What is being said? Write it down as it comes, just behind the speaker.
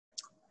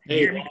Can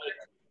you hear me?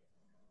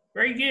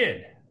 Very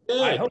good. I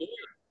Good. hope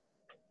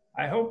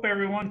I hope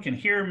everyone can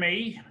hear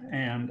me.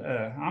 And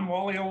I'm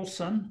Wally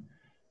Olson,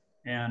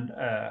 and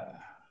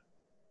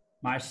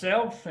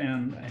myself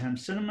and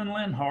Cinnamon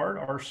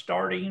Linhart are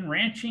starting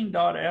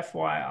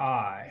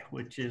ranching.fyi,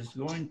 which is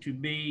going to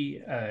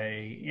be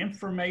a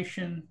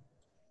information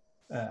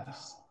uh,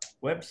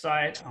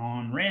 website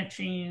on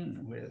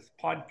ranching with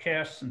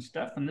podcasts and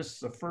stuff. And this is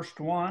the first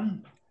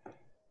one.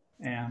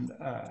 And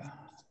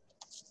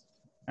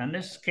and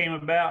this came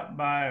about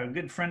by a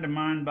good friend of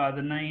mine by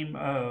the name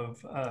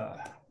of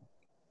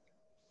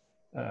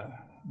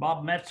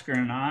Bob Metzger,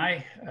 and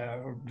I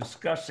were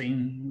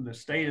discussing the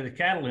state of the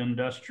cattle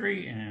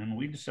industry, and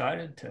we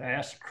decided to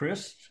ask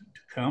Chris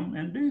to come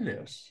and do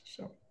this.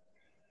 So,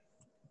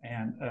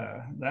 and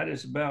that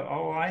is about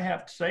all I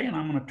have to say, and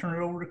I'm going to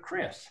turn it over to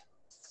Chris.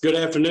 Good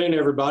afternoon,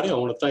 everybody. I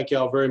want to thank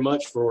y'all very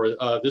much for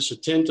this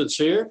attendance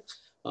here.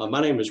 My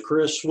name is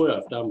Chris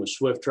Swift. I'm with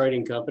Swift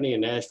Trading Company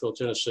in Nashville,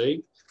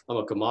 Tennessee. I'm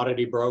a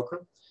commodity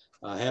broker.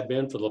 I have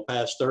been for the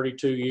past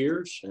 32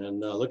 years, and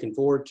looking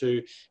forward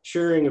to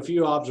sharing a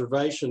few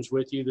observations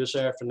with you this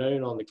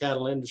afternoon on the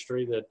cattle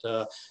industry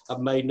that I've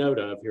made note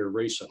of here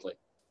recently.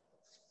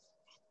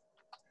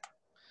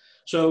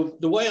 So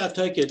the way I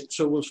take it,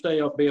 so we'll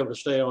be able to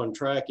stay on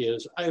track,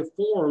 is I have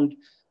formed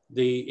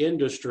the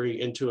industry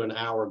into an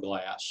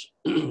hourglass.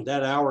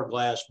 That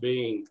hourglass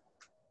being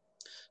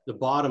the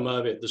bottom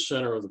of it, the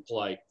center of the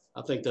plate.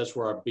 I think that's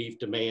where our beef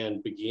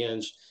demand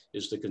begins,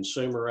 is the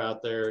consumer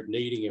out there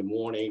needing and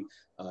wanting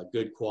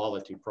good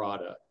quality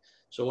product.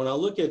 So when I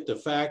look at the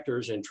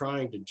factors and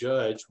trying to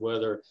judge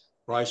whether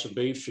price of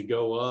beef should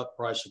go up,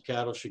 price of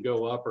cattle should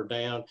go up or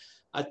down,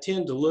 I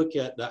tend to look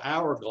at the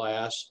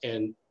hourglass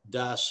and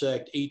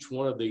dissect each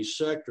one of these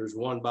sectors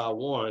one by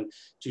one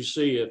to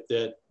see if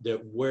that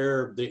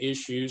where the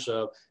issues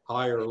of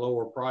higher or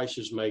lower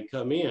prices may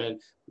come in,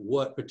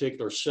 what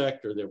particular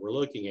sector that we're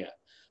looking at.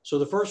 So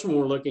the first one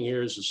we're looking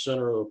here is the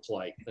center of the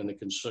plate and the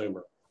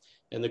consumer.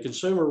 And the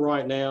consumer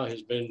right now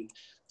has been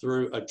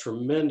through a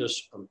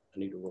tremendous, I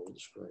need to roll the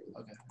screen.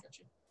 Okay, I got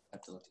you. I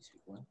have to let these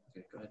people in.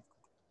 Okay, go ahead.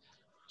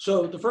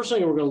 So the first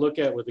thing we're going to look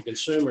at with the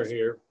consumer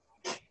here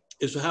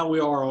is how we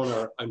are on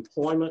our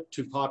employment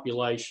to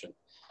population.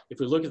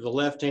 If we look at the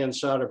left-hand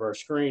side of our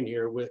screen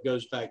here, it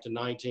goes back to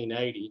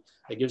 1980.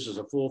 It gives us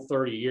a full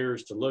 30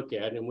 years to look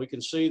at, and we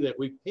can see that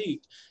we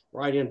peaked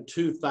right in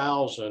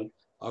 2000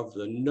 of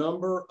the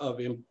number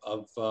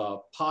of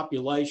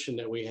population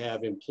that we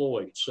have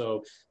employed.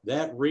 So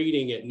that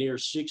reading at near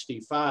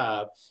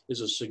 65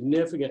 is a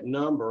significant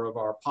number of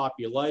our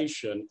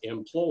population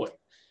employed.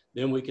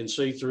 Then we can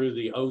see through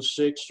the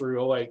 06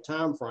 through 08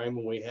 timeframe,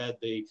 when we had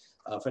the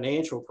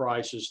financial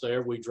crisis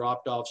there, we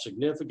dropped off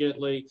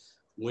significantly.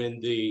 When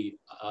the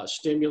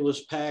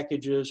stimulus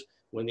packages,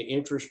 when the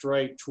interest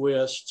rate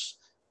twists,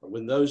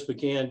 when those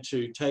began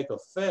to take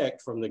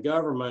effect from the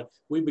government,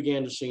 we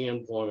began to see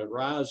employment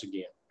rise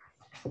again.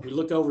 We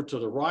look over to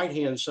the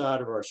right-hand side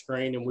of our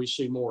screen and we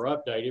see more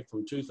updated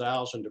from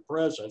 2000 to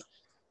present.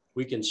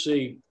 We can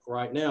see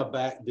right now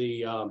back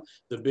the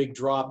big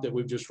drop that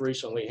we've just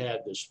recently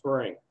had this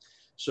spring.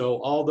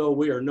 So although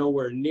we are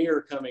nowhere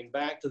near coming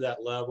back to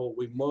that level,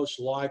 we most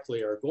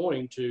likely are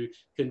going to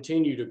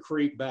continue to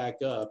creep back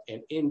up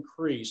and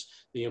increase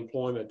the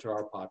employment to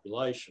our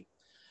population.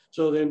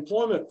 So the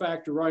employment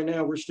factor right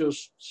now, we're still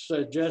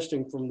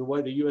suggesting from the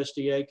way the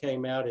USDA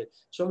came out at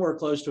somewhere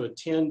close to a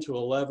 10 to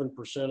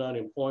 11%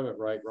 unemployment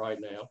rate right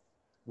now.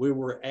 We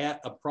were at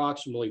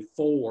approximately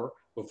 4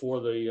 before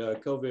the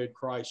COVID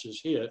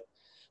crisis hit.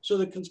 So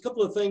the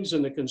couple of things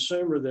in the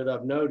consumer that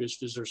I've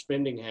noticed is their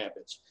spending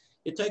habits.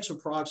 It takes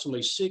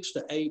approximately 6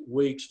 to 8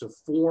 weeks to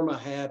form a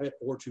habit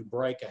or to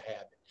break a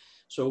habit.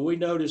 So we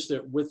noticed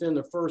that within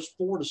the first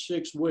 4 to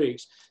 6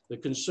 weeks, the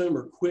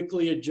consumer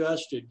quickly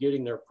adjusted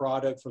getting their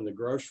product from the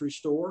grocery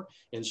store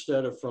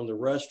instead of from the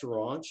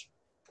restaurants.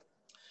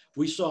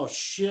 We saw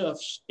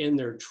shifts in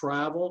their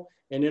travel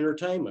and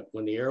entertainment.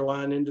 When the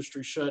airline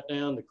industry shut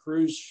down, the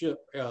cruise ship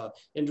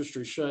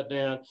industry shut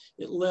down,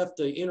 it left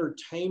the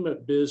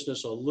entertainment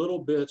business a little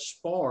bit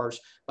sparse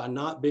by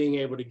not being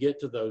able to get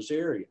to those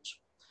areas,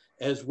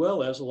 as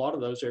well as a lot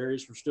of those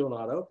areas were still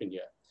not open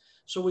yet.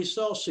 So we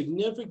saw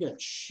significant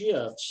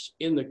shifts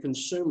in the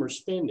consumer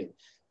spending.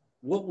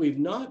 What we've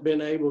not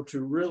been able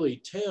to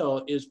really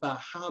tell is by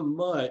how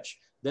much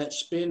that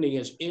spending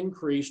has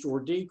increased or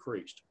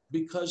decreased,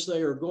 because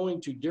they are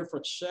going to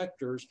different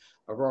sectors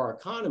of our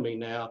economy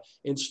now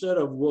instead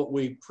of what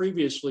we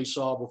previously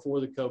saw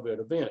before the COVID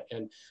event.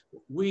 And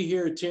we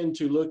here tend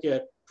to look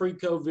at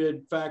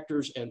pre-COVID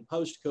factors and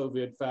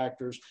post-COVID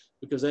factors,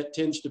 because that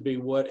tends to be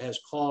what has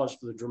caused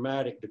the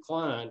dramatic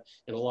decline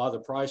in a lot of the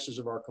prices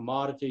of our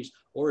commodities,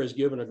 or has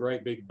given a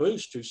great big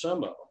boost to some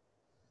of them.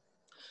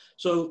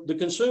 So the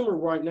consumer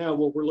right now,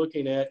 what we're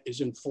looking at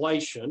is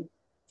inflation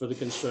for the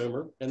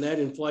consumer, and that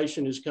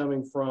inflation is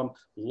coming from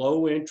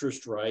low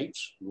interest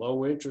rates.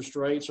 Low interest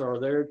rates are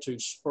there to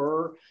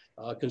spur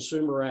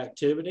consumer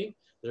activity.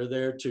 They're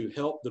there to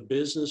help the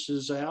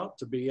businesses out,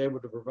 to be able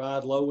to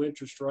provide low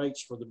interest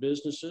rates for the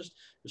businesses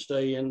to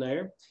stay in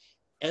there.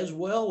 as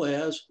well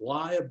as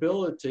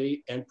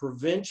liability and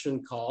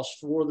prevention costs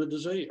for the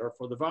disease or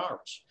for the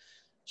virus.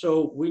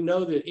 So we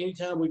know that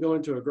anytime we go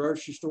into a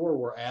grocery store,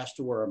 we're asked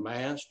to wear a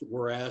mask,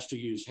 we're asked to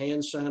use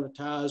hand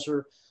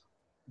sanitizer.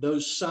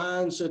 Those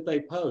signs that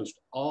they post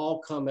all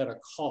come at a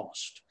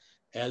cost,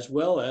 as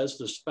well as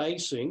the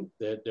spacing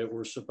that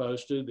we're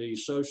supposed to, the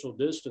social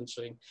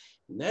distancing.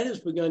 And that has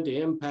begun to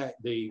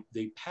impact the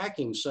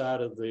packing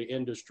side of the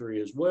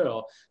industry as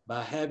well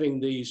by having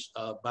these,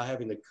 by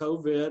having the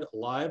COVID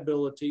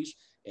liabilities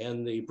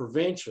and the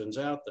preventions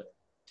out there.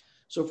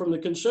 So from the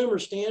consumer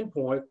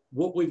standpoint,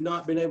 what we've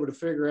not been able to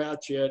figure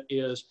out yet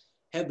is,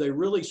 have they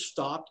really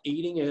stopped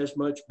eating as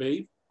much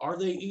beef? Are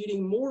they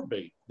eating more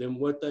beef than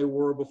what they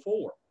were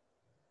before?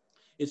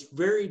 It's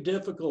very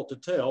difficult to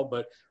tell,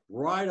 but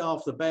right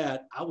off the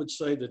bat, I would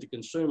say that the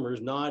consumer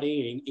is not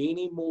eating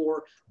any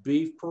more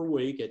beef per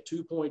week at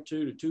 2.2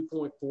 to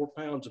 2.4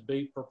 pounds of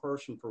beef per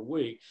person per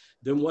week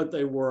than what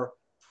they were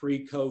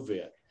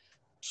pre-COVID.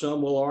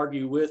 Some will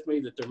argue with me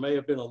that there may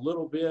have been a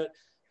little bit.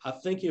 I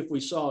think if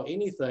we saw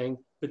anything,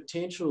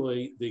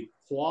 potentially the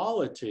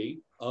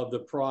quality of the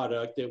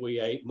product that we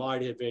ate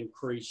might have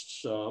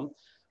increased some,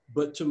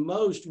 but to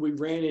most, we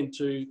ran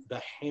into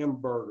the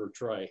hamburger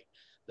trade.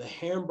 The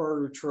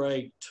hamburger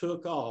trade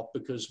took off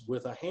because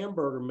with a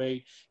hamburger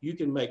meat, you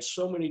can make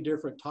so many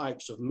different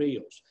types of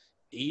meals.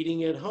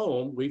 Eating at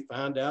home, we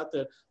found out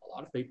that a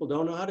lot of people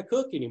don't know how to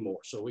cook anymore.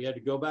 So we had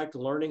to go back to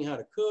learning how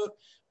to cook.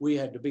 We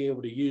had to be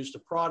able to use the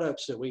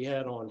products that we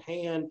had on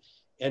hand.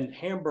 And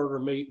hamburger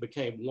meat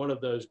became one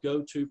of those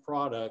go-to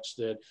products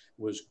that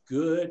was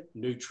good,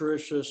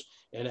 nutritious,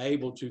 and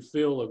able to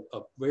fill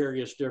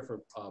various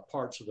different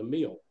parts of the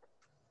meal.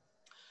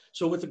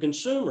 So with the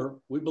consumer,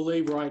 we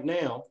believe right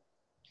now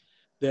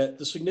that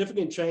the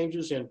significant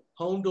changes in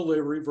home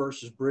delivery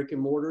versus brick and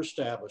mortar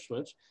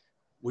establishments,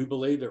 we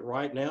believe that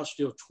right now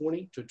still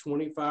 20 to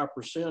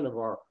 25% of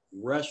our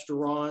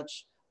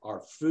restaurants,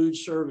 our food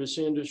service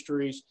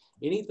industries,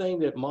 anything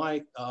that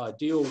might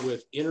deal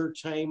with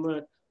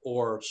entertainment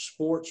or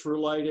sports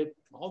related,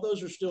 all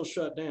those are still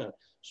shut down.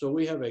 So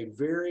we have a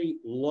very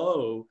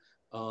low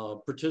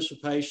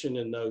participation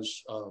in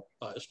those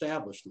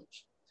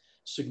establishments.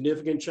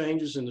 Significant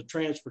changes in the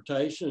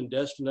transportation and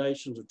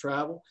destinations of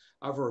travel.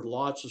 I've heard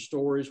lots of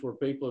stories where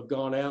people have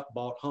gone out,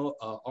 bought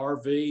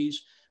RVs,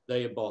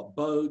 they have bought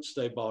boats,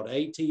 they bought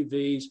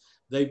ATVs.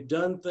 They've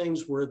done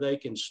things where they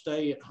can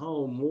stay at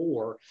home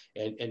more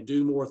and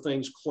do more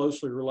things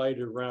closely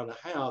related around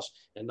the house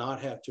and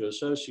not have to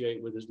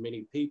associate with as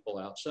many people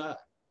outside.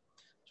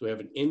 So we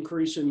have an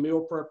increase in meal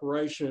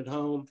preparation at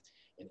home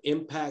and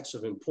impacts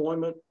of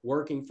employment,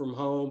 working from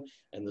home,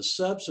 and the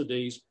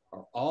subsidies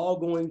are all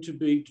going to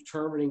be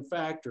determining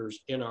factors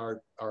in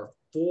our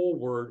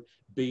forward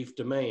beef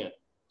demand.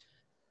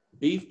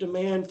 Beef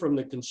demand from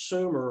the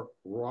consumer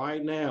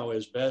right now,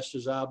 as best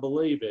as I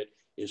believe it,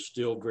 is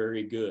still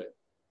very good.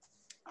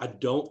 I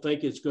don't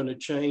think it's going to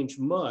change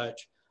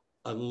much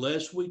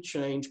unless we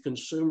change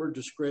consumer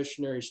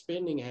discretionary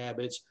spending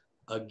habits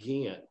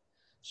again.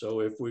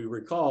 So if we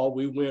recall,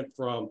 we went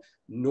from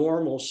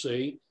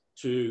normalcy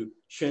to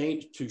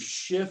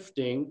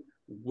shifting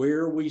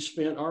where we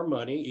spent our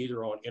money,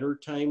 either on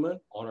entertainment,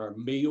 on our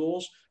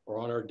meals, or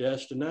on our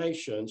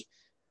destinations.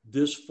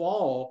 This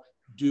fall,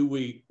 do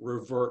we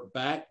revert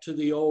back to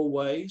the old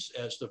ways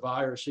as the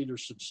virus either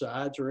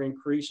subsides or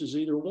increases,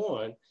 either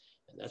one?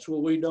 And that's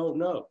what we don't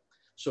know.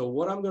 So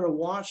what I'm going to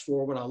watch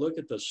for when I look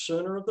at the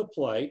center of the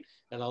plate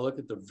and I look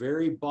at the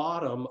very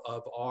bottom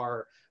of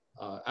our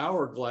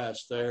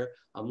hourglass there,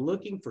 I'm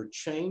looking for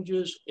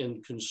changes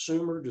in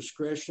consumer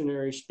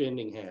discretionary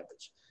spending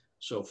habits.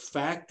 So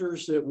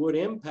factors that would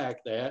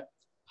impact that: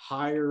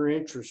 higher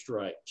interest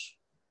rates,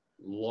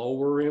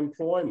 lower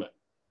employment,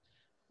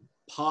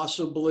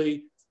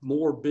 possibly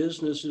more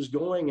businesses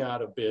going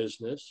out of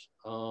business.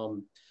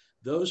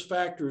 Those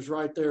factors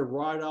right there,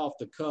 right off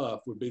the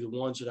cuff, would be the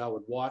ones that I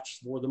would watch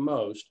for the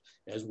most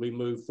as we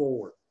move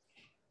forward.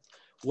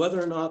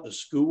 Whether or not the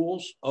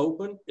schools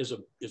open is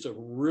a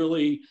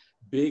really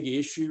big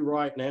issue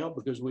right now,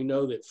 because we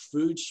know that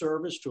food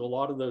service to a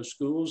lot of those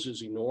schools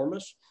is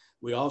enormous.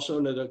 We also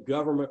know that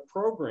government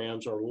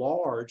programs are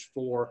large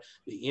for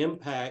the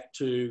impact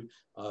to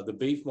the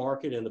beef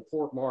market and the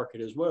pork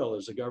market, as well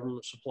as the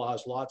government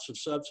supplies lots of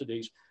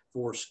subsidies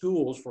for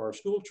schools, for our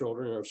school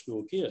children and our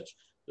school kids.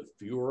 The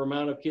fewer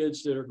amount of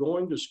kids that are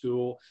going to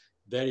school,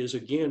 that is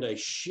again a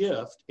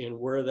shift in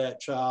where that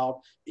child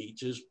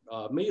eats his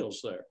meals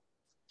there.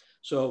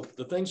 So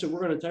the things that we're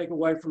going to take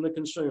away from the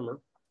consumer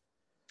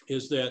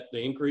is that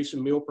the increase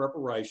in meal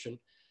preparation.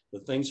 The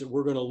things that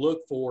we're going to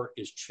look for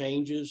is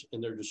changes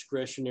in their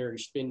discretionary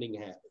spending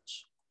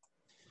habits.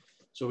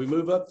 So we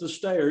move up the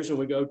stairs and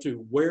we go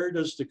to, where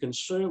does the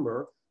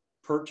consumer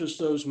purchase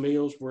those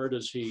meals? Where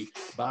does he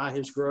buy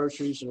his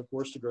groceries? And of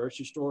course, the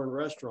grocery store and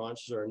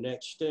restaurants is our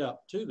next step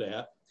to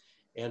that.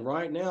 And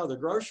right now, the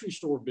grocery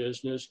store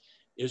business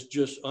is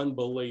just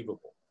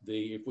unbelievable.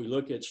 If we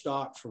look at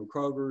stocks from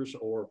Kroger's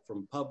or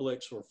from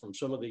Publix or from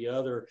some of the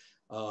other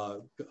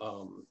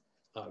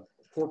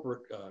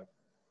corporate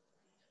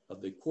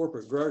of the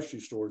corporate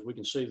grocery stores, we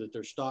can see that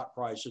their stock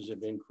prices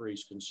have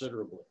increased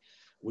considerably.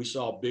 We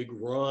saw big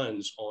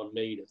runs on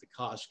meat at the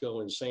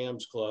Costco and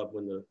Sam's Club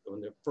when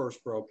it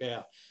first broke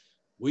out.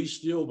 We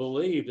still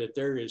believe that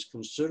there is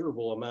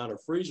considerable amount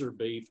of freezer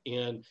beef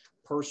in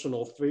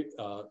personal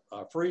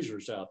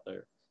freezers out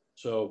there.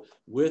 So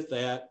with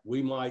that,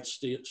 we might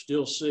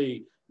still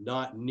see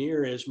not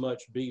near as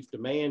much beef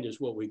demand as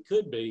what we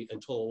could be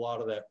until a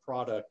lot of that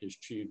product is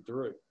chewed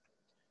through.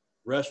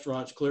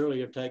 Restaurants clearly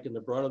have taken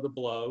the brunt of the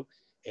blow.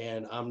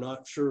 And I'm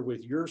not sure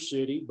with your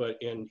city, but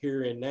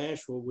here in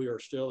Nashville, we are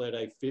still at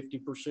a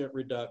 50%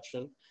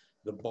 reduction.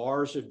 The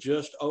bars have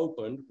just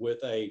opened with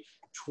a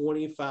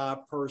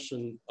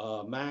 25-person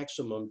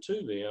maximum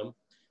to them.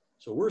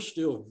 So we're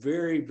still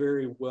very,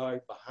 very way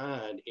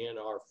behind in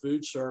our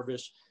food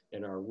service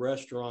and our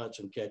restaurants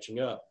and catching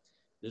up.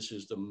 This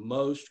is the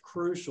most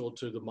crucial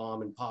to the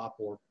mom and pop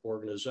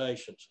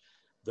organizations.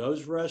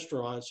 Those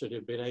restaurants that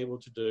have been able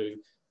to do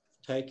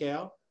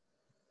takeout,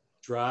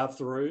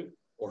 drive-through,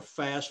 or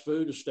fast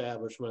food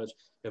establishments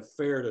have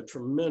fared a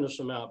tremendous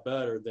amount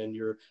better than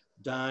your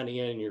dine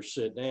in and your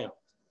sit down.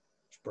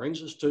 Which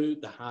brings us to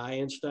the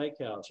high-end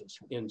steakhouses.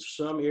 In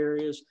some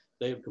areas,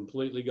 they have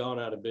completely gone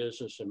out of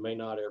business and may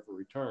not ever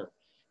return.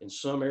 In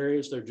some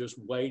areas, they're just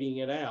waiting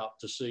it out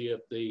to see if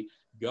the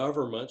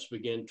governments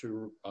begin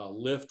to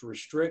lift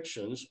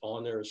restrictions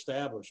on their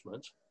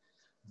establishments.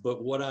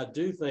 But what I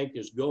do think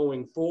is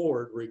going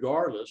forward,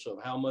 regardless of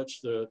how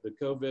much the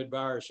COVID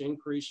virus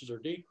increases or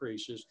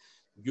decreases,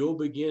 you'll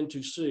begin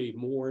to see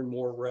more and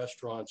more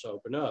restaurants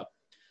open up.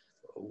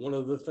 One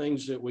of the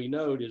things that we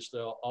note is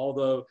that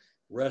although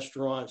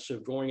restaurants are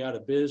going out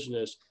of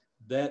business,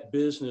 that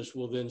business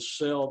will then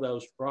sell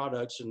those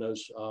products and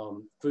those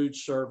food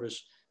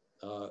service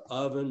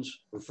ovens,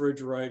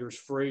 refrigerators,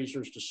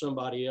 freezers to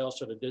somebody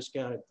else at a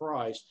discounted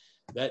price.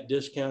 That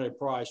discounted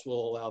price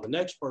will allow the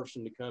next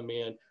person to come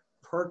in,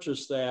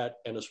 purchase that,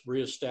 and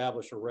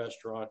reestablish a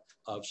restaurant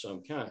of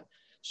some kind.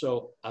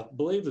 So I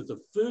believe that the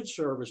food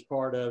service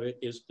part of it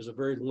is a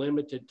very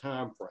limited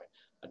time frame.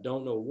 I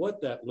don't know what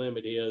that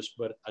limit is,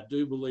 but I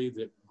do believe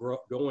that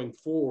going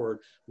forward,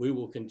 we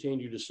will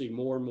continue to see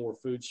more and more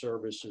food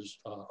services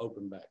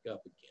open back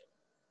up again.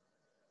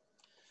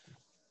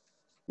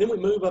 Then we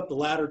move up the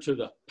ladder to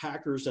the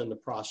packers and the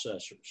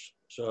processors.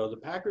 So the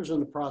packers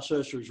and the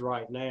processors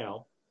right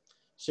now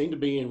seem to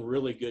be in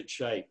really good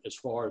shape as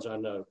far as I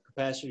know.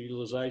 Capacity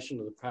utilization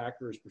of the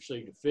packer is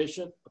perceived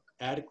efficient,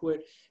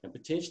 adequate, and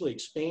potentially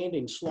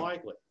expanding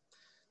slightly.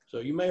 So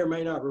you may or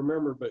may not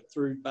remember, but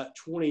through about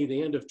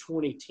the end of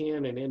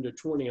 2010 and into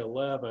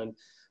 2011,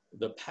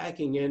 the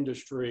packing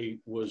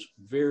industry was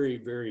very,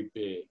 very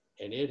big,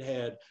 and it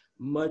had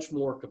much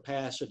more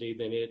capacity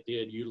than it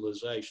did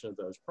utilization of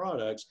those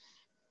products.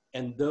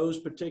 And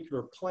those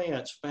particular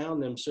plants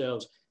found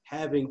themselves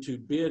having to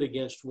bid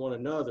against one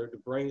another to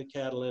bring the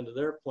cattle into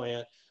their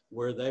plant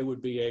where they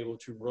would be able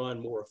to run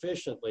more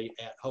efficiently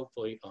at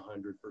hopefully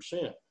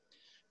 100%.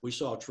 We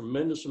saw a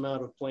tremendous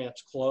amount of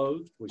plants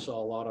closed. We saw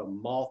a lot of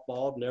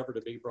mothballed, never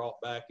to be brought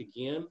back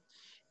again.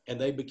 And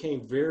they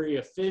became very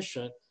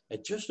efficient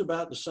at just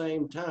about the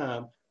same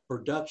time.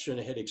 Production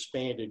had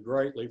expanded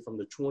greatly from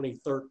the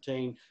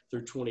 2013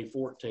 through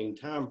 2014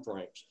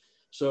 timeframes.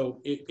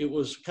 So it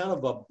was kind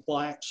of a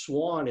black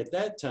swan at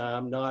that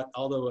time, not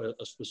although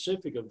a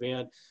specific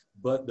event,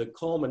 but the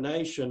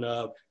culmination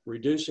of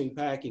reducing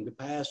packing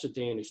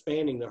capacity and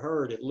expanding the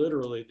herd at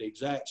literally the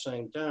exact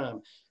same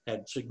time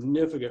had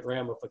significant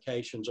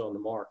ramifications on the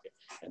market.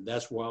 And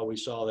that's why we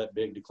saw that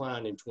big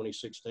decline in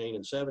 2016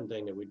 and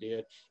 17 that we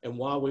did. And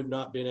why we've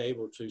not been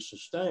able to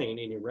sustain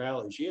any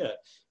rallies yet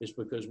is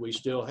because we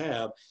still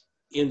have,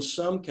 in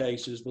some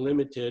cases,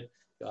 limited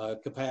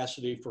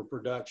capacity for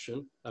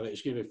production,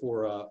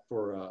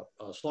 for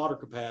slaughter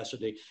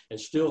capacity, and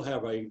still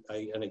have an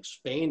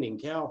expanding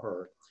cow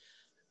herd.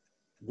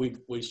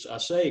 I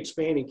say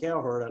expanding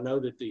cow herd. I know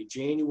that the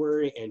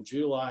January and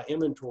July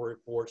inventory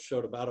reports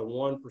showed about a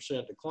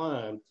 1%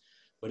 decline,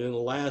 but in the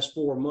last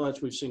 4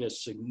 months, we've seen a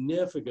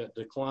significant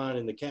decline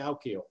in the cow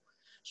kill.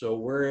 So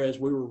whereas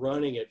we were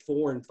running at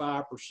 4 and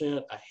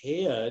 5%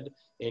 ahead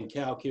in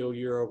cow kill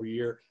year over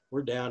year,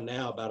 we're down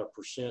now about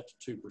 1%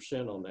 to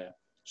 2% on that.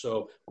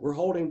 So we're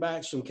holding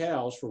back some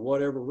cows for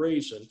whatever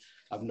reason.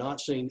 I've not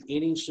seen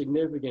any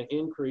significant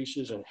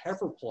increases in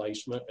heifer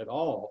placement at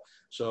all.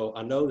 So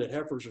I know that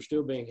heifers are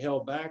still being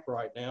held back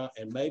right now,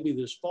 and maybe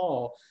this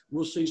fall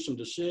we'll see some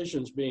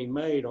decisions being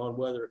made on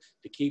whether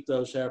to keep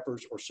those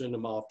heifers or send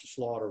them off to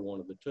slaughter, one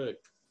of the two.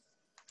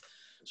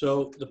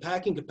 So the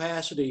packing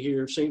capacity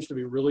here seems to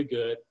be really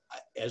good.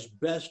 As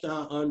best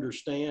I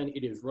understand,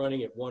 it is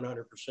running at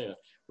 100%,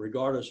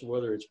 regardless of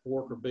whether it's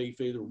pork or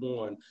beef, either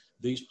one.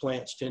 These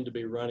plants tend to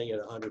be running at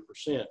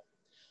 100%.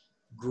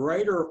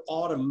 Greater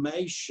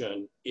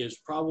automation is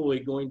probably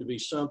going to be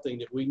something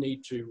that we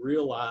need to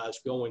realize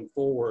going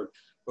forward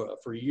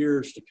for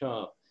years to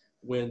come.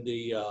 When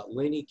the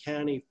Lenny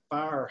County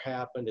fire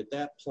happened at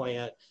that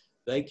plant,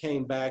 they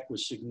came back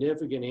with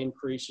significant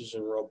increases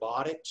in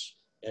robotics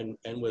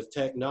and with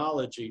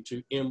technology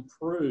to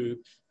improve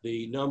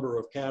the number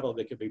of cattle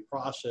that can be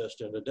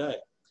processed in a day.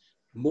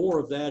 More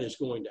of that is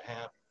going to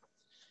happen.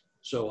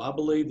 So I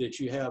believe that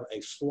you have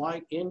a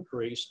slight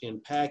increase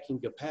in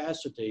packing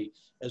capacity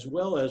as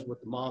well as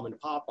with the mom and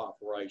pop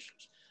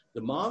operations.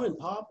 The mom and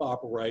pop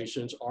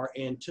operations are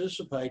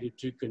anticipated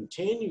to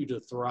continue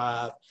to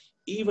thrive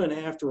even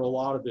after a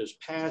lot of this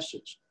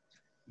passes.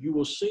 You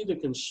will see the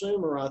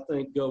consumer, I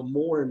think, go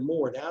more and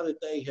more now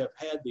that they have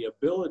had the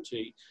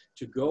ability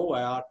to go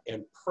out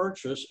and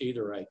purchase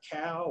either a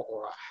cow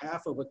or a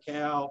half of a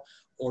cow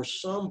or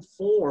some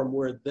form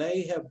where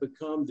they have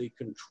become the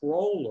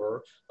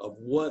controller of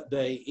what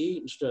they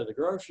eat instead of the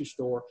grocery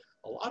store.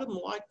 A lot of them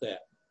like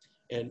that.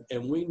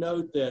 And we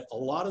note that a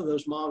lot of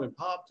those mom and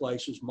pop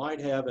places might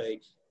have a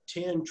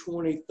 10,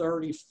 20,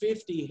 30,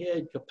 50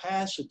 head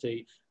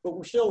capacity, but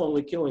we're still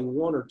only killing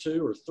 1 or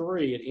 2 or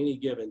 3 at any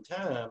given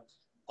time.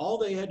 All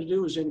they had to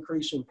do was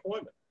increase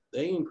employment.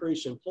 They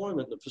increased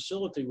employment. The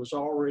facility was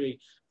already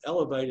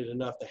elevated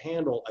enough to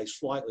handle a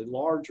slightly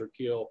larger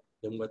kill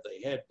than what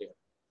they had been.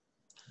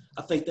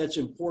 I think that's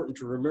important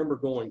to remember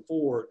going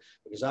forward,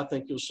 because I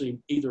think you'll see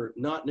either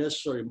not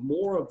necessarily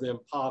more of them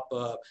pop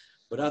up,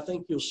 but I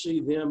think you'll see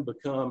them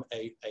become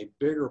a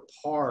bigger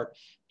part,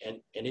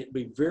 and it'd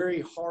be very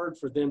hard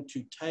for them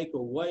to take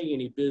away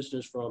any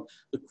business from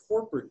the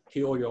corporate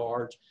kill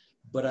yards.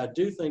 But I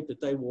do think that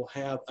they will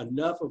have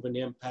enough of an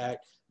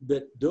impact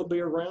that they'll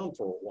be around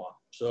for a while.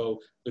 So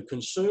the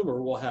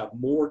consumer will have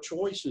more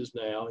choices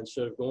now.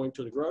 Instead of going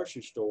to the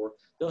grocery store,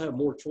 they'll have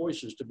more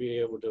choices to be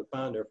able to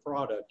find their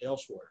product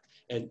elsewhere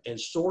and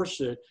source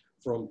it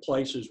from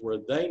places where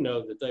they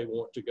know that they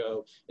want to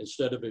go,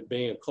 instead of it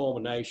being a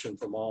culmination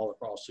from all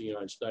across the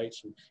United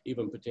States and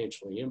even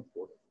potentially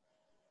imported.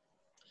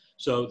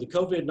 So the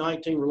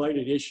COVID-19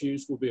 related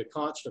issues will be a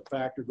constant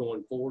factor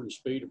going forward in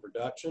speed of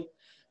production.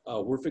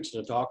 We're fixing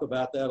to talk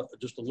about that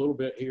just a little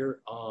bit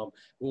here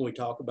when we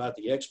talk about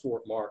the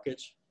export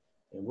markets.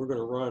 And we're going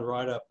to run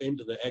right up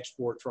into the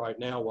exports right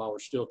now while we're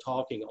still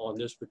talking on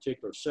this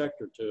particular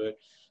sector to it.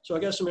 So I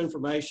got some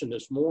information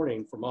this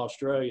morning from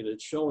Australia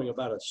that's showing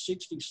about a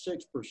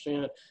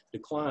 66%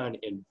 decline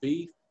in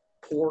beef,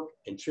 pork,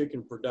 and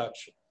chicken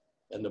production.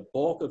 And the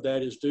bulk of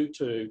that is due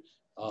to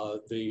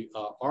the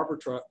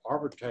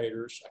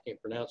arbitrators, I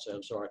can't pronounce that,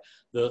 I'm sorry,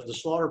 the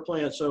slaughter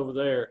plants over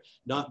there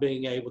not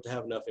being able to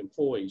have enough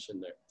employees in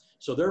there.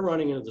 So they're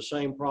running into the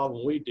same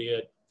problem we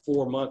did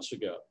 4 months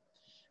ago.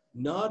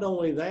 Not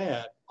only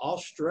that,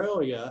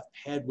 Australia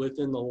had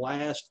within the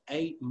last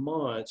 8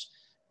 months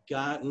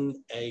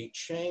gotten a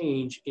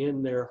change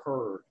in their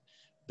herd.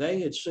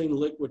 They had seen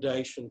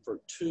liquidation for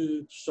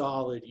 2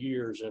 solid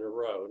years in a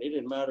row. And it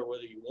didn't matter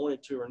whether you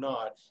wanted to or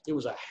not, it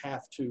was a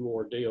have-to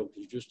ordeal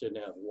because you just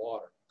didn't have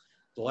water.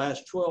 The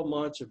last 12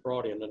 months have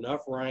brought in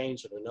enough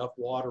rains and enough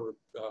water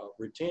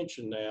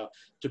retention now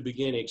to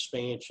begin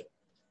expansion.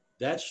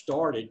 That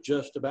started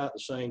just about the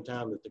same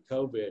time that the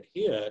COVID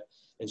hit.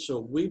 And so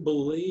we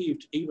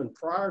believed even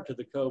prior to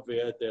the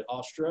COVID that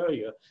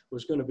Australia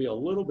was going to be a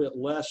little bit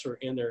lesser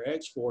in their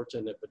exports,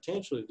 and that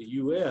potentially the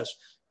U.S.,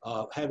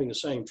 having the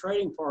same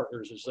trading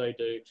partners as they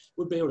do,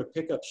 would be able to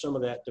pick up some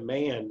of that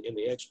demand in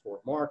the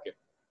export market.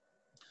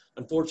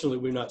 Unfortunately,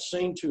 we've not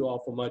seen too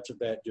awful much of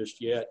that just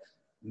yet.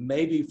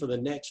 Maybe for the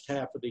next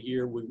half of the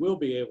year, we will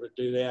be able to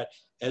do that,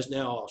 as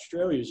now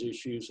Australia's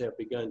issues have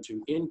begun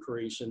to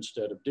increase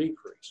instead of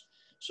decrease.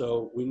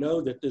 So we know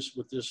that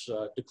with this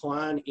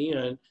decline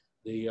in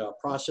the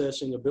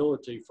processing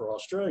ability for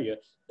Australia,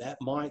 that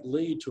might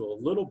lead to a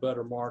little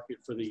better market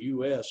for the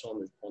U.S. on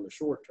the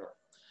short term.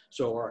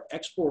 So our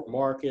export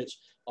markets,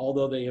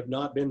 although they have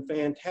not been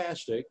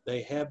fantastic,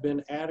 they have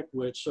been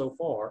adequate so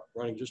far,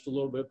 running just a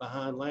little bit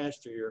behind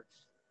last year.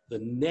 The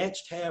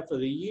next half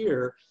of the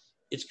year,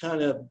 it's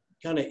kind of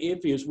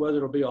iffy as whether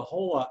it'll be a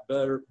whole lot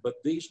better, but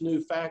these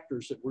new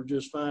factors that we're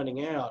just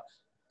finding out,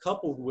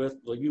 coupled with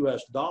the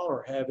U.S.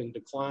 dollar having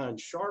declined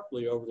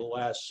sharply over the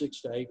last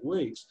 6 to 8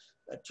 weeks,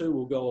 that too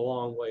will go a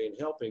long way in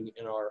helping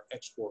in our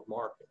export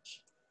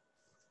markets.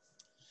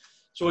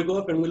 So we go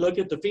up and we look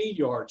at the feed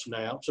yards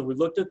now. So we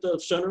looked at the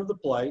center of the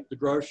plate, the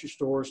grocery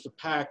stores, the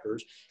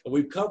packers, and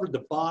we've covered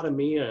the bottom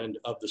end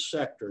of the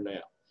sector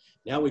now.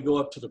 Now we go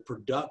up to the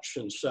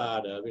production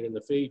side of it in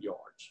the feed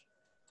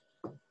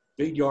yards.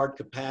 Feed yard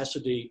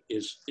capacity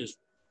is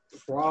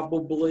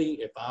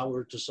probably, if I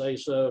were to say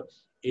so,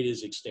 it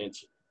is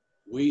extensive.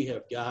 We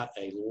have got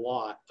a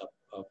lot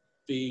of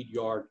feed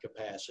yard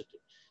capacity.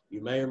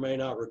 You may or may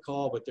not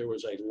recall, but there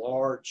was a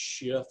large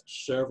shift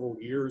several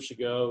years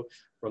ago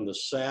from the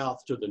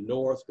south to the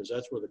north, because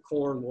that's where the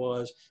corn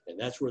was, and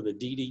that's where the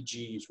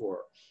DDGs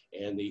were.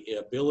 And the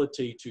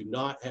ability to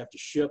not have to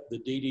ship the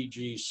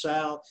DDGs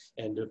south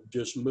and to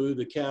just move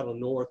the cattle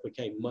north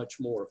became much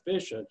more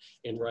efficient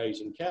in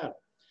raising cattle.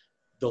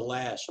 The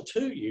last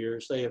 2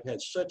 years, they have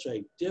had such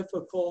a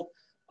difficult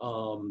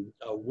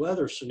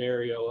weather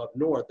scenario up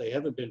north. They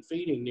haven't been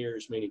feeding near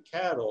as many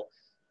cattle.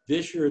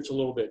 This year, it's a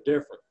little bit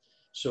different.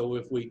 So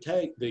if we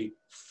take the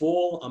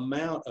full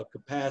amount of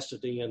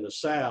capacity in the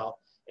south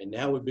and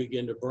now we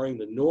begin to bring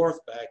the North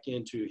back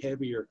into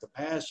heavier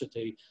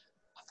capacity,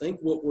 I think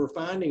what we're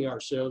finding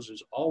ourselves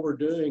is all we're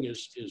doing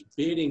is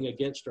bidding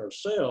against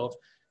ourselves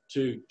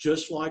to,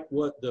 just like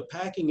what the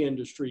packing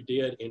industry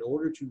did, in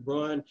order to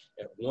run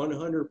at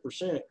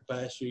 100%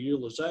 capacity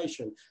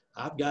utilization,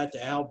 I've got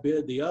to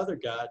outbid the other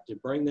guy to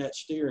bring that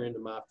steer into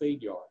my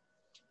feed yard.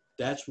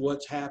 That's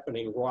what's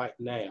happening right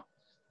now.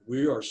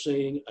 We are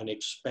seeing an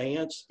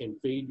expanse in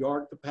feed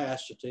yard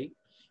capacity,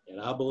 and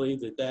I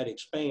believe that that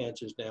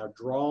expanse is now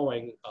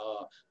drawing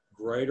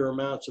greater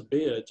amounts of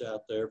bids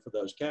out there for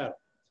those cattle.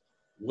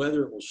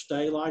 Whether it will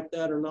stay like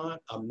that or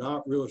not, I'm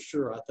not real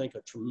sure. I think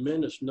a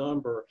tremendous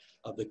number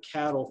of the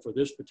cattle for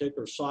this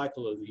particular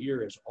cycle of the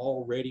year has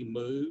already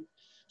moved.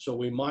 So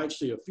we might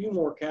see a few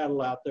more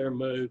cattle out there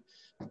move,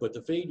 but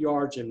the feed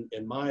yards, in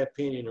my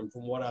opinion, and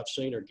from what I've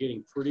seen, are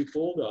getting pretty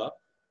pulled up.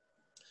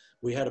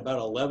 We had about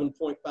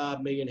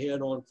 11.5 million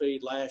head on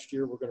feed last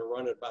year. We're going to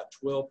run at about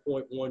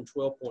 12.1,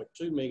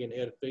 12.2 million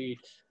head of feed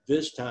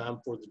this time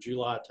for the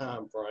July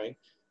time frame,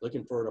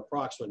 looking for an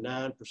approximate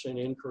 9%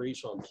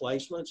 increase on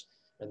placements.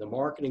 And the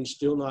marketing's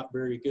still not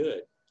very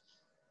good.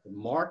 The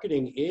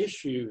marketing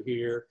issue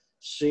here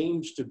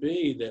seems to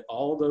be that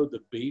although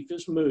the beef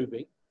is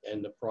moving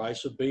and the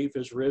price of beef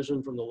has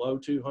risen from the low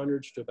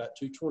 200s to about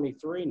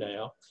 223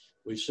 now,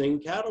 we've seen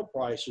cattle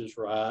prices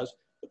rise,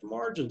 but the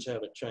margins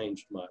haven't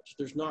changed much.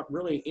 There's not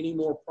really any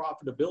more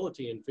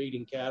profitability in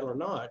feeding cattle or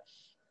not.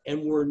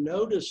 And we're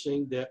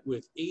noticing that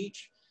with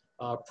each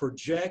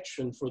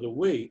projection for the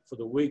week, for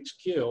the week's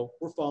kill,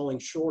 we're falling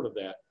short of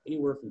that,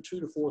 anywhere from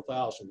 2,000 to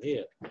 4,000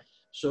 head.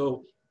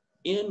 So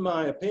in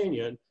my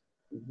opinion,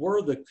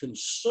 were the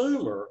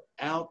consumer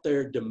out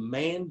there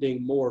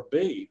demanding more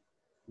beef,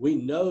 we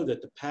know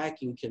that the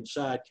packing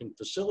side can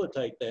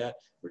facilitate that.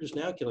 We're just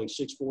now killing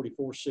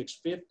 644,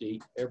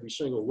 650 every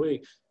single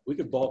week. We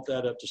could bulk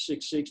that up to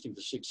 660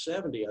 to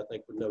 670, I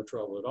think, with no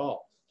trouble at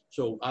all.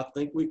 So I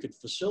think we could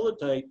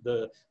facilitate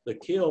the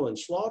kill and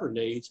slaughter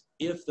needs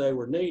if they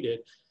were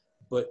needed.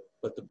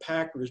 But the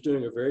packer is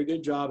doing a very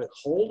good job at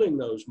holding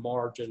those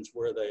margins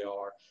where they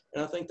are.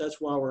 And I think that's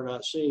why we're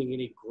not seeing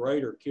any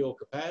greater kill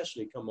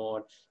capacity come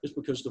on, is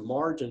because the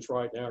margins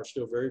right now are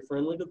still very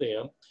friendly to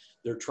them.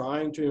 They're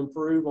trying to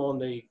improve on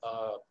the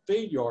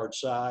feed yard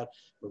side,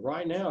 but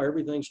right now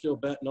everything's still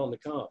betting on the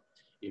come.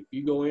 If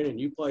you go in and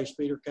you place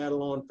feeder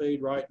cattle on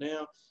feed right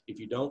now, if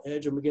you don't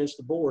hedge them against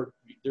the board,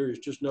 there is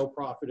just no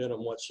profit in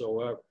them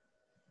whatsoever.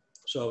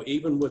 So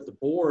even with the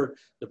board,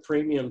 the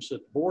premiums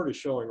that the board is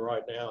showing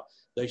right now,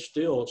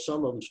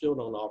 some of them still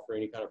don't offer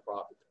any kind of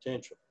profit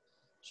potential.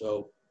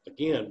 So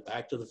again,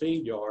 back to the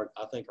feed yard,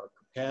 I think our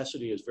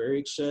capacity is very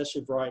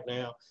excessive right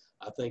now.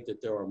 I think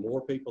that there are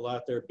more people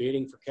out there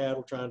bidding for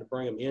cattle, trying to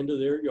bring them into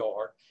their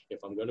yard. If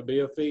I'm going to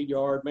be a feed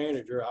yard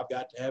manager, I've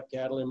got to have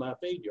cattle in my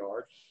feed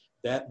yard.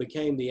 That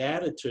became the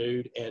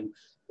attitude, and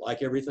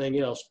like everything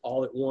else,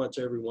 all at once,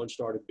 everyone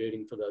started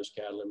bidding for those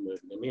cattle and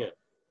moving them in.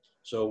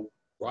 So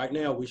right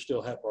now, we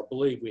still have, or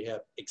believe we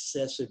have,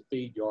 excessive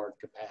feed yard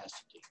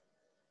capacity.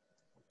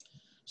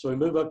 So we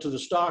move up to the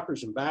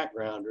stockers and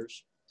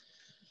backgrounders.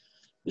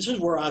 This is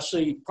where I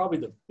see probably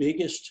the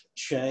biggest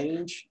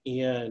change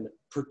in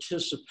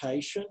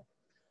participation.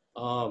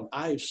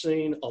 I have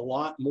seen a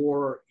lot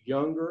more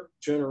younger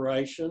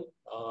generation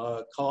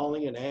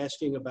calling and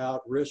asking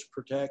about risk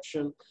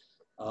protection,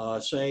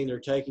 saying they're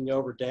taking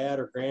over dad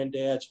or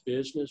granddad's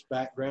business,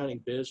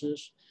 backgrounding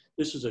business.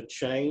 This is a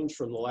change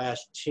from the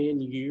last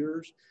 10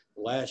 years.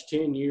 The last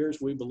 10 years,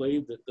 we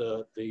believe that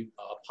the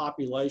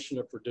population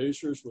of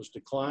producers was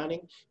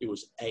declining. It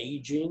was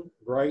aging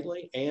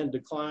greatly and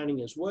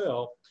declining as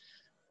well.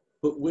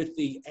 But with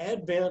the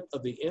advent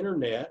of the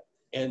internet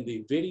and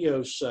the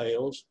video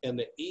sales and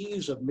the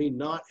ease of me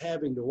not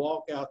having to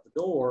walk out the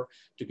door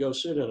to go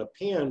sit in a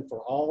pen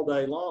for all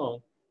day long,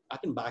 I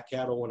can buy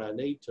cattle when I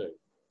need to.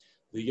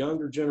 The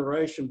younger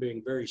generation,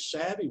 being very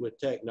savvy with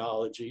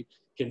technology,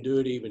 can do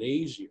it even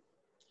easier.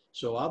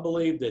 So I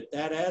believe that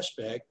that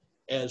aspect,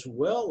 as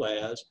well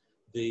as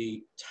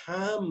the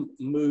time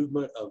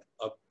movement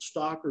of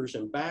stockers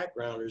and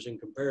backgrounders in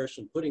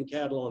comparison, putting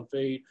cattle on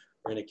feed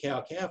or in a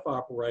cow-calf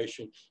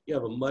operation, you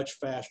have a much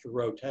faster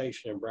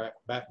rotation in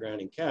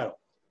backgrounding cattle.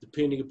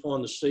 Depending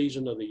upon the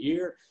season of the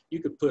year,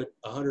 you could put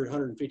 100,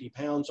 150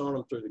 pounds on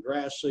them through the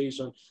grass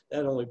season,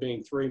 that only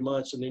being 3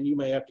 months, and then you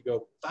may have to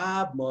go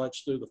 5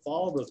 months through the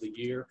fall of the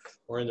year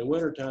or in the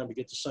wintertime to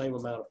get the same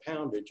amount of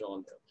poundage on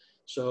them.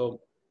 So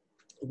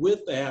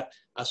with that,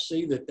 I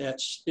see that that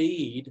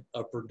speed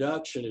of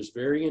production is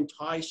very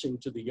enticing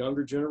to the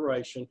younger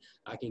generation.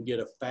 I can get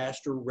a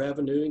faster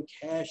revenue and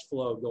cash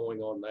flow going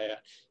on that.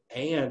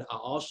 And I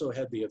also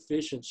have the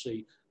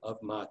efficiency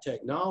of my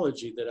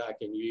technology that I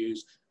can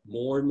use.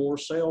 More and more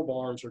sale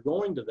barns are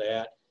going to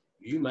that.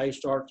 You may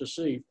start to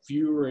see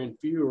fewer and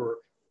fewer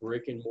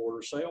brick and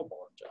mortar sale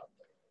barns out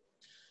there.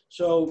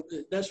 So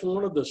that's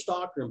one of the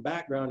stocker and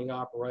backgrounding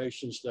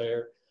operations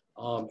there.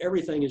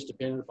 Everything is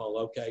dependent upon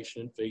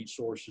location and feed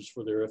sources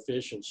for their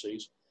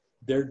efficiencies.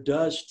 There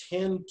does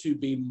tend to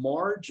be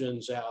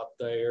margins out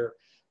there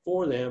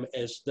for them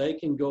as they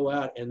can go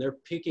out and they're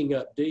picking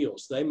up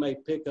deals. They may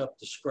pick up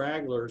the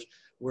scragglers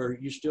where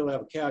you still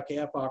have a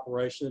cow-calf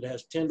operation that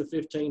has 10 to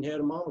 15 head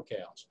of mama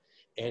cows.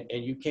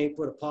 And you can't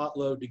put a pot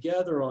load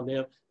together on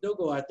them. They'll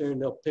go out there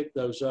and they'll pick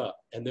those up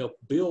and they'll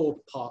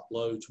build pot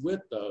loads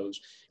with those.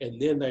 And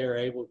then they are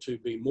able to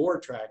be more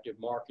attractive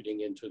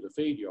marketing into the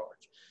feed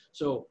yards.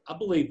 So I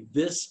believe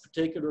this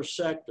particular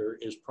sector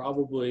is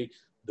probably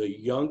the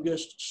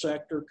youngest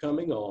sector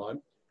coming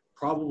on,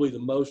 probably the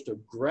most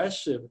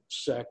aggressive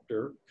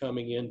sector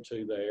coming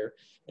into there,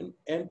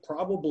 and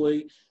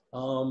probably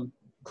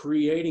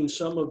creating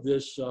some of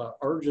this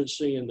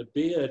urgency in the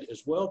bid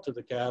as well to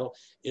the cattle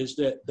is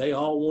that they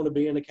all want to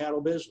be in the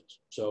cattle business.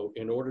 So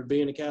in order to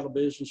be in the cattle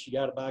business, you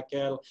got to buy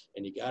cattle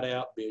and you got to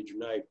outbid your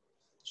neighbor.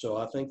 So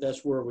I think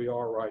that's where we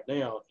are right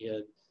now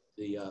in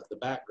the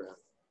background.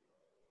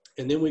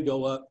 And then we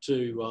go up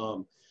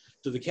to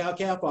the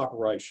cow-calf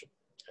operation.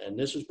 And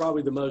this is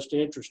probably the most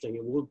interesting,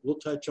 and we'll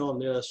touch on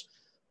this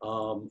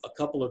a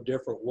couple of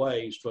different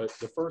ways. But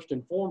the first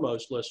and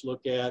foremost, let's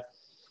look at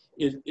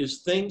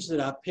is things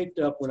that I picked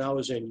up when I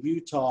was in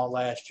Utah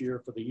last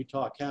year for the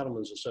Utah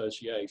Cattlemen's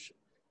Association.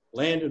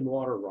 Land and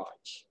water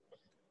rights.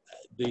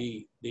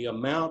 The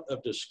amount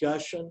of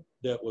discussion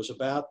that was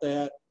about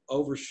that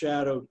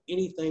overshadowed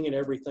anything and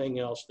everything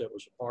else that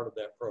was a part of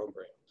that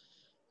program.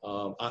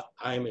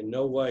 I am in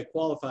no way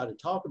qualified to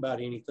talk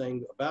about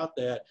anything about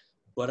that,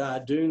 but I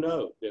do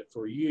know that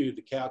for you,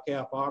 the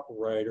cow-calf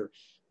operator,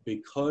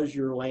 because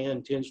your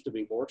land tends to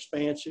be more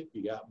expansive,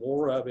 you got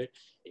more of it,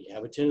 and you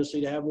have a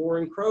tendency to have more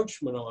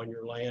encroachment on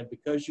your land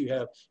because you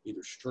have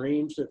either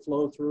streams that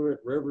flow through it,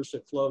 rivers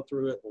that flow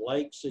through it,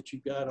 lakes that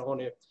you've got on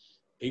it.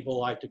 People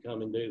like to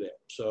come and do that.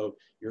 So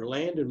your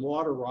land and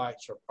water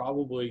rights are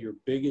probably your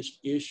biggest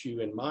issue,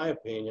 in my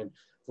opinion,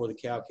 for the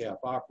cow-calf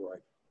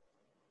operator.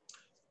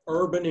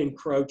 Urban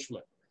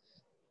encroachment.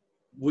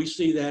 We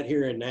see that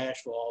here in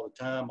Nashville all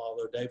the time.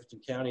 Although Davidson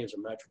County is a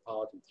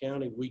metropolitan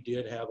county, we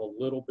did have a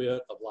little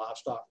bit of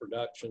livestock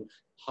production.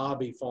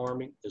 Hobby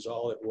farming is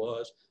all it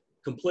was.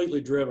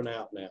 Completely driven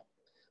out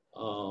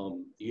now.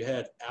 You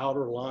had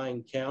outer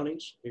lying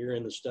counties here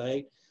in the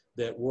state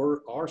that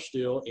are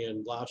still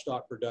in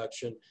livestock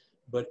production,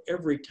 but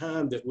every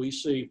time that we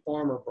see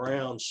Farmer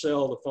Brown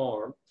sell the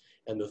farm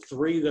and the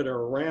three that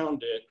are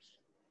around it,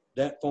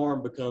 that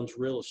farm becomes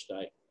real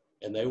estate.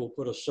 And they will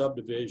put a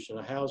subdivision,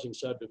 a housing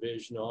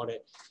subdivision on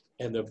it.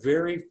 And the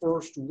very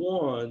first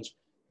ones,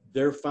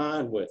 they're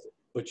fine with it.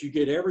 But you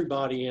get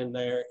everybody in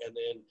there, and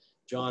then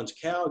John's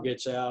cow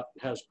gets out,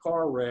 has a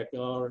car wreck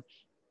on her,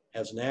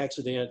 has an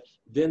accident.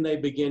 Then they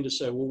begin to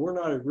say, well, we're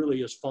not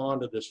really as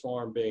fond of this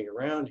farm being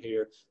around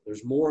here.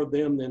 There's more of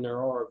them than there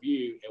are of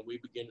you. And we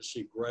begin to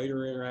see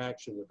greater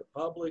interaction with the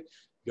public,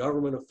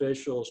 government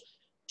officials.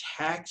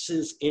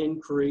 Taxes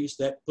increase,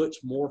 that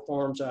puts more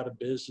farms out of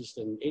business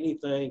than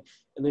anything,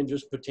 and then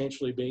just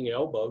potentially being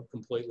elbowed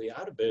completely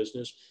out of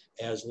business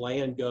as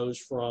land goes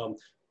from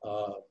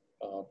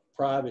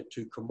private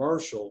to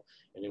commercial.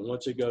 And then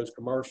once it goes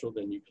commercial,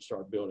 then you can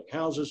start building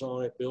houses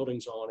on it,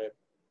 buildings on it,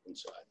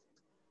 inside.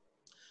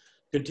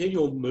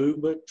 Continual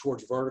movement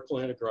towards vertical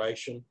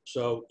integration.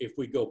 So if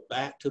we go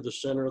back to the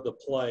center of the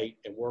plate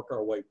and work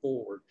our way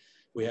forward,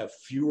 we have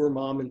fewer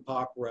mom and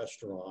pop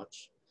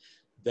restaurants.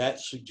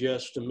 That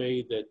suggests to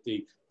me that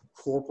the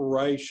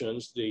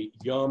corporations, the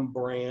Yum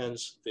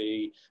brands,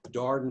 the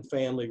Darden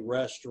family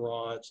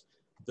restaurants,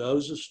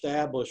 those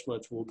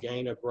establishments will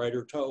gain a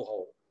greater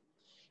toehold.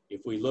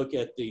 If we look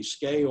at the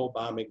scale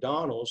by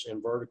McDonald's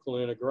and vertical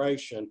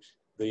integration,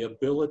 the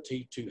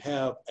ability to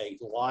have a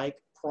like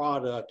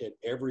product at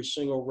every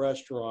single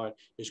restaurant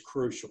is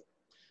crucial.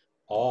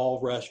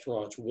 All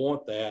restaurants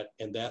want that,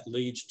 and that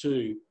leads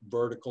to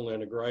vertical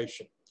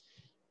integration.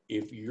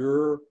 If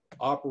your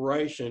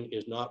operation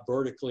is not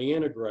vertically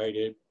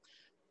integrated,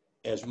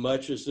 as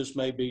much as this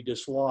may be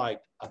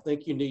disliked, I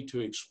think you need to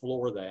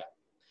explore that.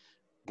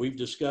 We've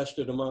discussed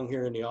it among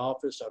here in the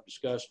office. I've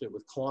discussed it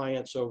with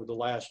clients over the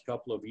last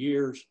couple of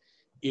years.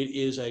 It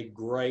is a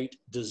great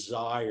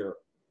desire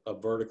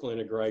of vertical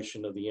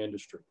integration of the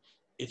industry.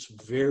 It's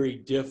very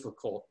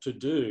difficult to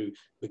do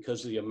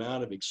because of the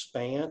amount of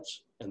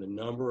expanse and the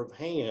number of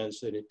hands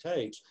that it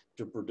takes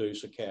to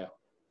produce a cow.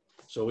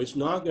 So it's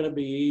not going to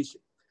be easy.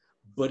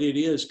 But it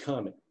is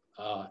coming,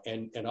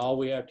 and all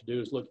we have to do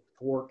is look at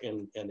the pork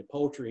and the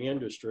poultry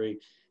industry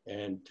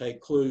and take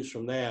clues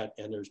from that,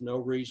 and there's no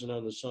reason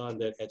under the sun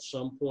that at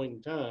some point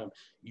in time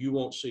you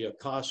won't see a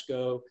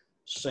Costco,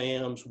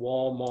 Sam's,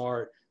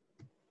 Walmart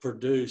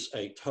produce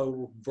a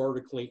total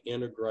vertically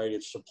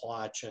integrated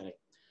supply chain.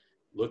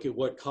 Look at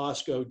what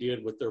Costco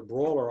did with their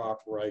broiler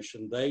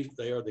operation. They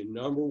are the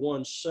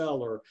 #1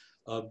 seller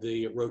of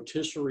the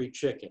rotisserie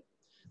chicken.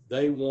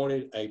 They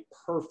wanted a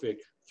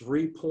perfect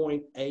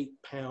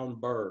 3.8-pound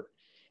bird,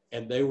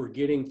 and they were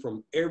getting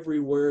from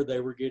everywhere.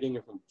 They were getting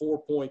it from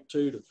 4.2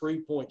 to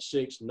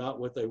 3.6, not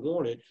what they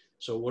wanted.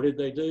 So what did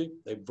they do?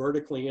 They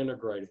vertically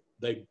integrated.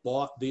 They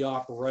bought the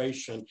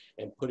operation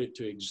and put it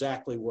to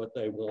exactly what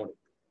they wanted.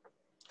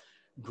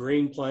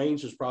 Green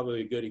Plains is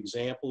probably a good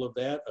example of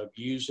that, of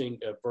using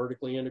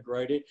vertically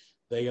integrated.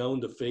 They own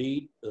the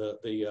feed,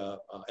 the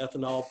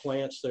ethanol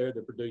plants there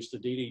that produce the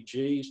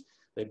DDGs.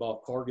 They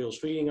bought Cargill's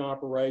feeding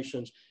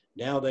operations.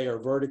 Now they are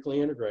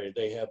vertically integrated.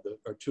 They have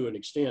or to an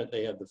extent,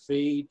 they have the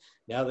feed.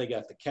 Now they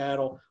got the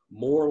cattle.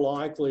 More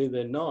likely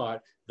than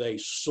not, they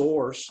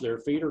source their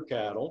feeder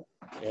cattle,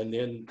 and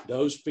then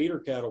those feeder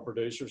cattle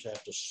producers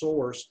have to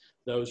source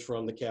those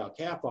from the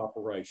cow-calf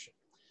operation.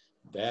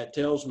 That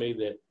tells me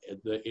that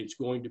it's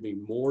going to be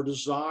more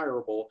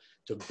desirable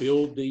to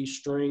build these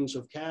strings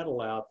of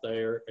cattle out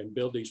there and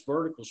build these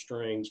vertical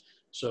strings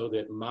so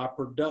that my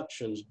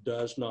productions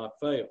does not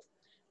fail.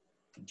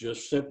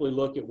 Just simply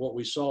look at what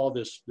we saw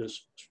this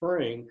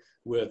spring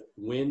with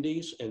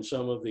Wendy's and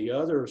some of the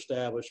other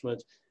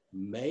establishments.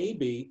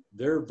 Maybe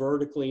their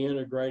vertically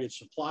integrated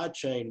supply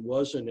chain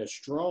wasn't as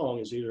strong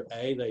as either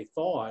A, they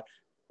thought,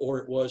 or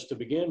it was to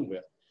begin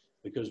with,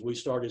 because we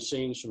started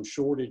seeing some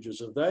shortages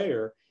of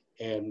there.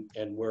 And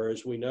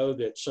whereas we know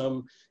that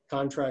some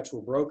contracts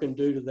were broken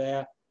due to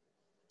that,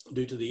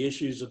 due to the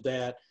issues of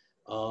that,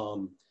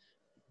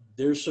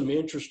 there's some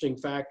interesting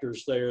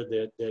factors there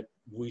that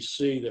we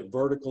see that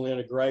vertical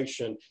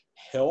integration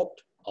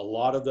helped a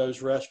lot of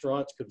those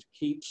restaurants could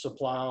keep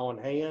supply on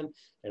hand.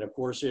 And of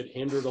course, it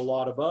hindered a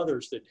lot of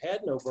others that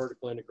had no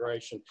vertical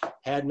integration,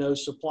 had no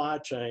supply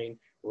chain,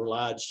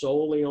 relied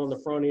solely on the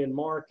front end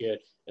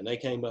market, and they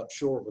came up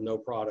short with no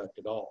product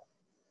at all.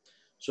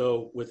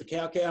 So with the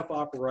cow-calf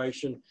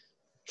operation,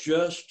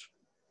 just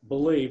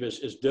believe,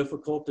 as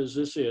difficult as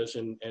this is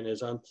and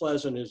as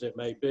unpleasant as it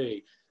may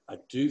be, I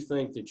do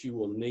think that you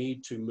will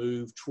need to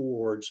move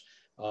towards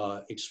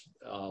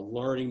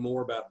learning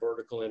more about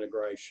vertical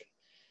integration.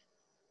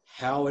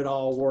 How it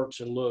all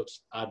works and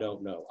looks, I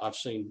don't know. I've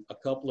seen a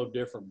couple of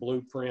different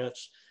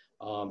blueprints,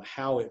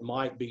 how it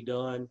might be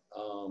done.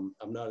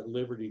 I'm not at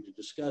liberty to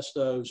discuss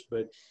those,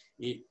 but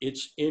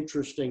it's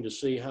interesting to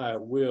see how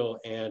it will,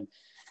 and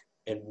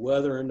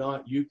whether or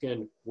not you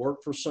can work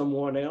for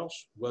someone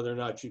else, whether or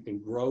not you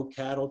can grow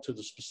cattle to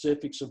the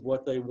specifics of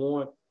what they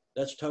want,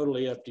 that's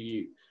totally up to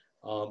you.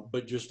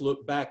 But just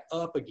look back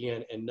up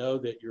again and know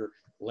that your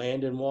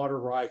land and water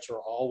rights are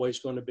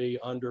always going to be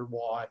under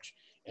watch,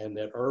 and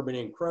that urban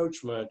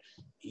encroachment,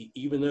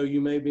 even though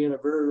you may be in a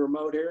very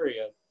remote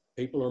area,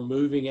 people are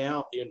moving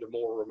out into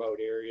more remote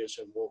areas.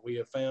 And what we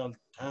have found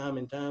time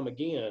and time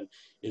again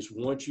is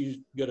once you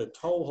get a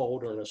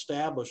toehold or an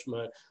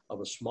establishment of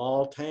a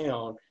small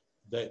town,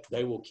 that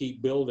they will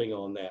keep building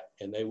on that,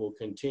 and they will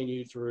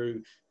continue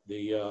through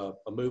the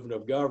a movement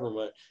of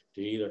government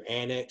to either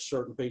annex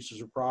certain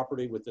pieces of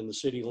property within the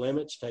city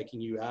limits,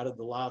 taking you out of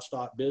the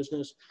livestock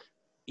business.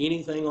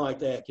 Anything like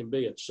that can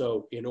be it.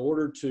 So in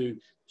order to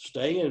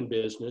stay in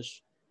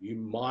business, you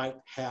might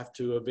have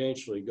to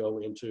eventually go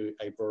into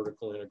a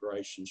vertical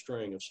integration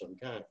string of some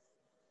kind.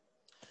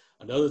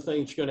 Another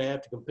thing that you're going to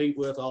have to compete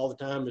with all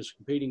the time is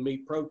competing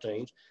meat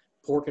proteins.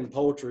 Pork and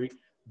poultry,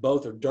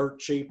 both are dirt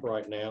cheap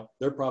right now.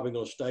 They're probably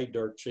going to stay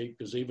dirt cheap,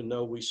 because even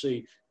though we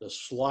see the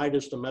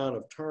slightest amount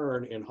of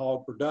turn in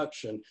hog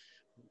production,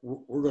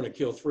 we're going to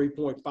kill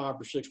 3.5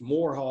 or 6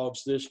 more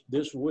hogs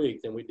this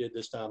week than we did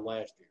this time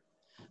last year.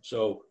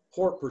 So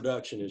pork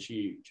production is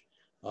huge.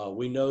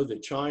 We know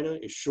that China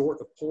is short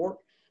of pork.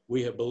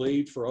 We have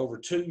believed for over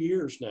 2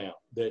 years now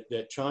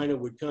that China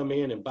would come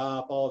in and buy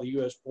up all the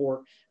U.S.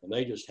 pork, and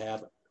they just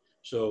haven't.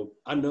 So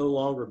I no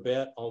longer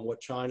bet on what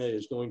China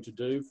is going to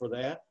do for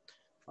that.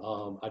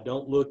 I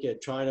don't look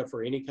at China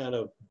for any kind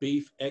of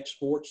beef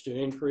exports to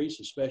increase,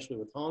 especially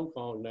with Hong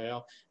Kong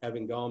now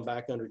having gone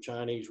back under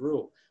Chinese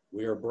rule.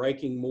 We are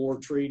breaking more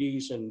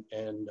treaties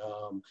and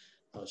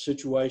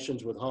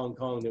situations with Hong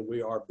Kong than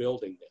we are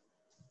building them.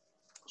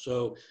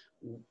 So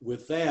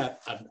with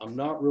that, I'm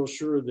not real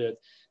sure that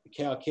the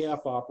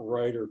cow-calf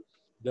operator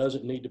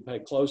doesn't need to pay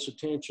close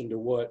attention to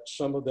what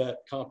some of that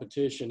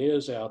competition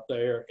is out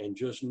there, and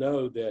just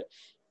know that,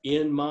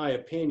 in my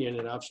opinion,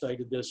 and I've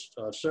stated this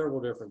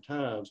several different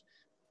times,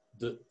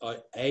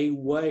 a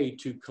way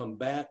to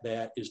combat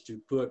that is to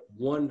put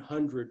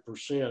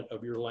 100%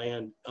 of your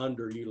land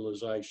under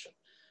utilization.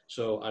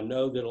 So I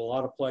know that a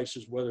lot of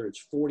places, whether it's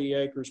 40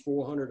 acres,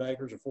 400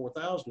 acres, or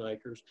 4,000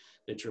 acres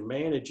that you're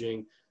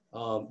managing,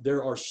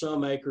 there are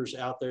some acres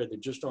out there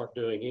that just aren't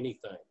doing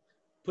anything.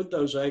 Put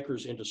those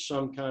acres into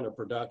some kind of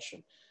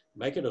production.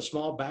 Make it a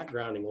small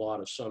backgrounding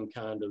lot of some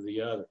kind or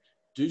the other.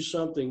 Do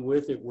something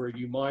with it where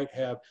you might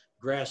have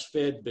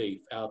grass-fed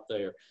beef out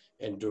there,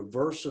 and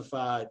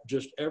diversify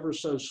just ever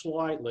so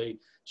slightly,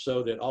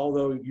 so that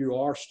although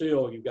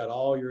you've got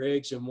all your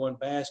eggs in one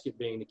basket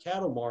being the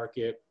cattle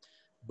market,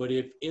 but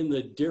if in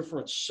the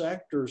different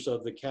sectors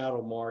of the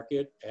cattle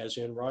market, as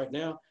in right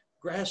now,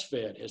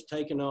 grass-fed has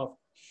taken off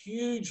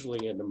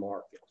hugely in the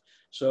market.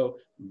 So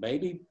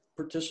maybe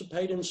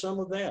participate in some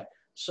of that.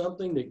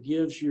 Something that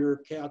gives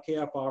your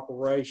cow-calf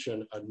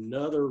operation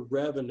another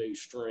revenue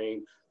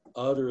stream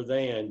other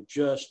than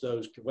just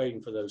those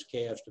waiting for those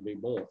calves to be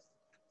born.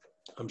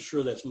 I'm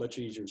sure that's much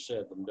easier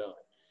said than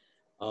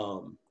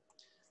done.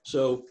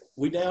 So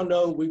we now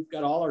know we've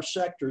got all our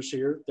sectors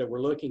here that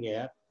we're looking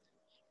at.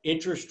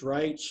 Interest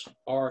rates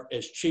are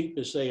as cheap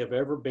as they have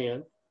ever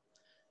been.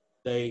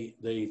 The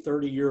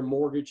 30-year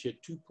mortgage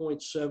hit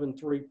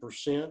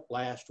 2.73%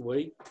 last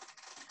week.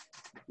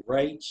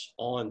 Rates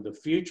on the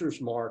futures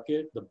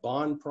market, the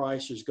bond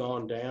price has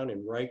gone down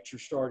and rates are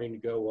starting to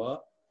go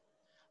up.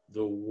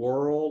 The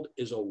world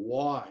is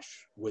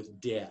awash with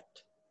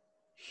debt,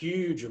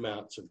 huge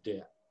amounts of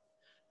debt.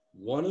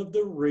 One of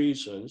the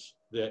reasons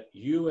that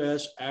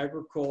U.S.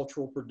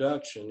 agricultural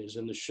production is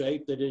in the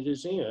shape that it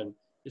is in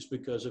is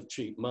because of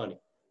cheap money.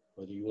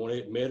 Whether you want to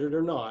admit it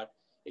or not,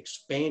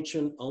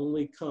 expansion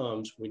only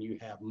comes when you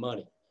have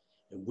money.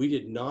 And we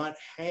did not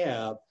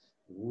have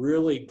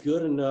really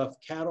good enough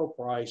cattle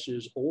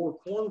prices or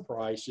corn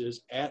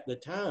prices at the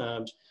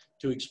times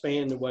to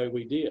expand the way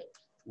we did.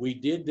 We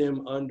did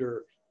them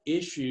under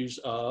issues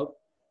of,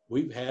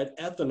 we've had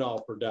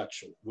ethanol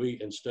production.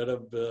 Instead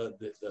of the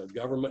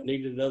government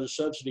needed another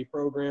subsidy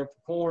program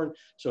for corn,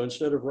 so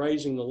instead of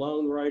raising the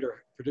loan rate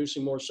or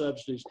producing more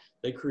subsidies,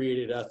 they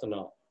created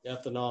ethanol.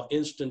 Ethanol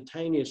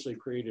instantaneously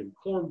created a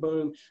corn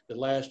boom that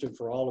lasted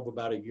for all of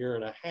about 1.5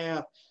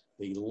 years.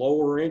 The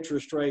lower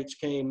interest rates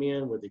came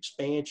in with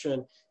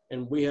expansion,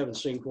 and we haven't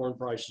seen corn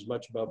prices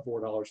much above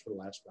 $4 for the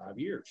last 5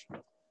 years.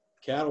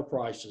 Cattle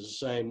prices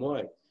the same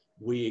way.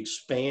 We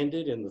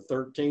expanded in the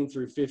 13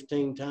 through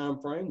 15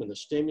 timeframe when the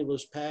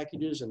stimulus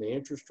packages and the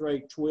interest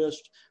rate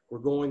twist were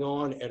going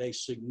on at a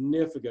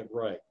significant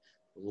rate.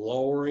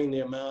 Lowering the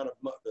amount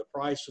of the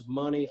price of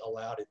money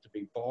allowed it to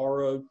be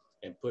borrowed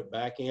and put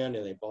back in,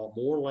 and they bought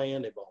more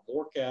land, they bought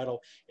more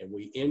cattle, and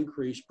we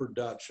increased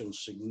production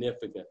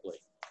significantly.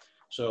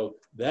 So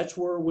that's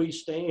where we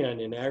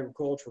stand in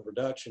agricultural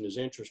production is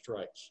interest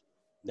rates.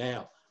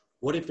 Now,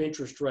 what if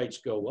interest rates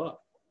go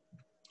up?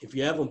 If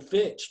you have them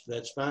fixed,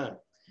 that's fine.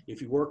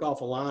 If you work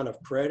off a line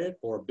of credit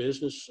or a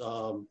business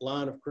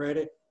line of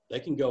credit,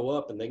 they can go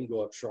up and they can go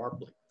up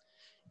sharply.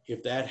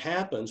 If that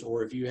happens,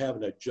 or if you have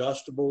an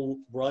adjustable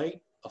rate,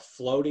 a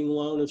floating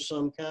loan of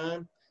some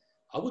kind,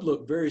 I would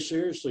look very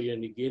seriously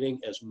into getting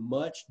as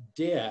much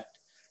debt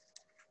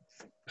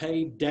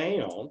paid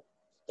down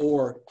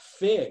or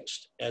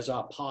fixed as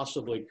I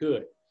possibly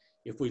could.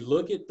 If we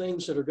look at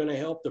things that are going to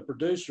help the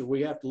producer,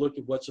 we have to look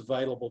at what's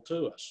available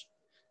to us.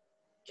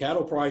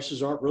 Cattle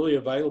prices aren't really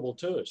available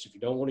to us. If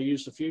you don't want to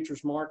use the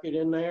futures market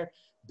in there,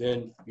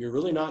 then you're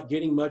really not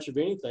getting much of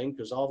anything,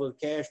 because although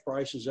the cash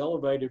price is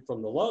elevated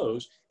from the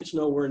lows, it's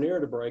nowhere near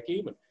to break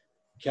even.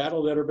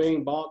 Cattle that are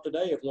being bought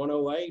today at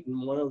 108 and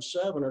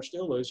 107 are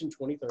still losing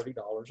 $20,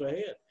 $30 a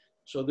head.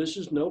 So this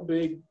is no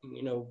big,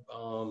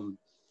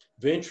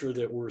 venture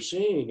that we're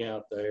seeing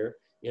out there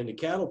in the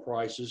cattle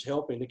prices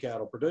helping the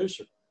cattle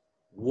producer.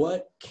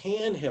 What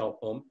can help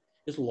them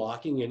is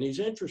locking in these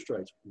interest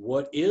rates.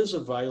 What is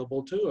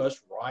available to us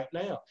right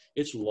now?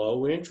 It's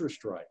low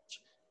interest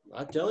rates. I'm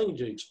not telling you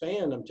to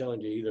expand. I'm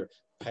telling you to either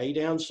pay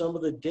down some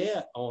of the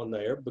debt on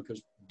there,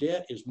 because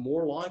debt is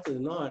more likely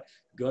than not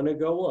going to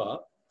go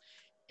up.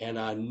 And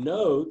I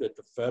know that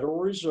the Federal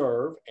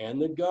Reserve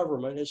and the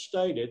government has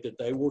stated that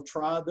they will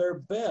try their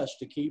best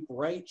to keep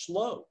rates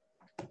low.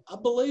 I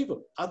believe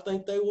them. I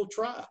think they will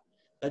try.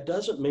 That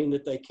doesn't mean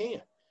that they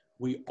can't.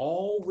 We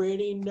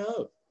already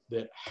know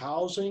that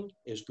housing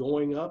is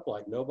going up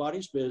like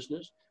nobody's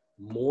business.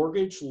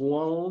 Mortgage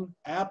loan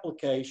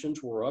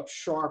applications were up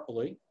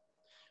sharply.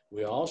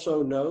 We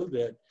also know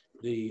that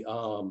the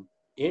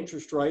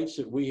interest rates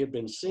that we have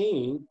been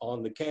seeing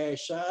on the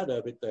cash side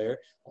of it there,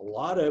 a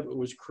lot of it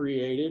was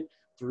created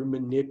through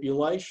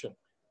manipulation.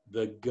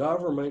 The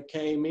government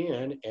came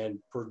in and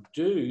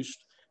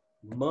produced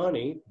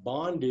money,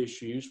 bond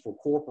issues for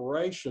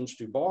corporations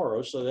to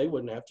borrow so they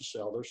wouldn't have to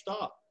sell their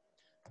stock.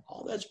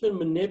 All that's been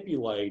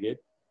manipulated,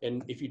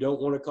 and if you don't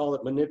want to call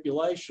it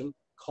manipulation,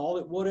 call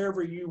it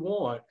whatever you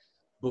want,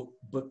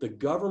 but the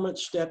government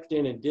stepped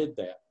in and did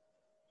that.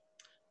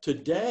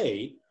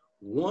 Today,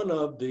 one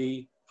of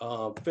the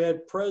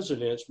Fed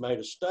presidents made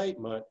a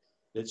statement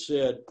that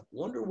said,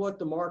 wonder what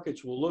the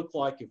markets will look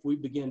like if we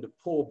begin to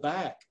pull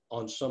back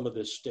on some of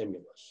this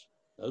stimulus.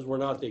 Those were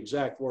not the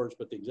exact words,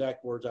 but the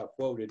exact words I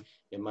quoted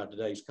in my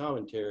today's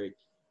commentary.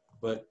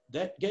 But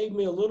that gave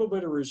me a little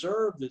bit of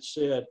reserve that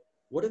said,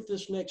 what if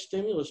this next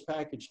stimulus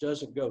package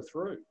doesn't go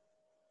through?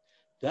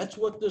 That's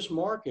what this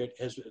market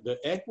has, the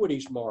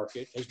equities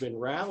market has been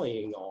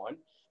rallying on.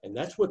 And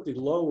that's what the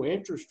low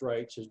interest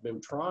rates has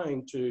been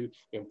trying to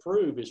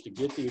improve, is to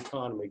get the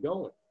economy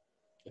going.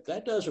 If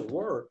that doesn't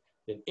work,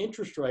 then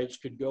interest rates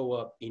could go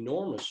up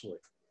enormously.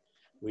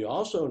 We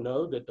also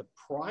know that the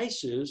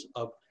prices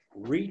of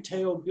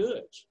retail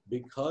goods,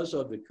 because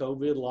of the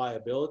COVID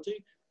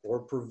liability or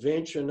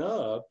prevention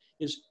of,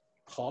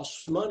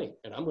 costs money.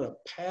 And I'm going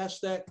to pass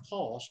that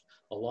cost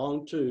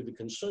along to the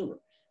consumer.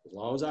 As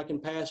long as I can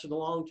pass it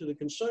along to the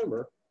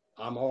consumer,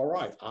 I'm all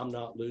right. I'm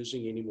not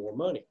losing any more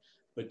money.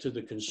 But to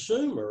the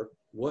consumer,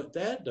 what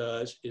that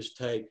does is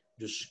take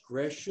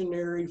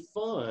discretionary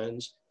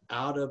funds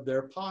out of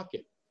their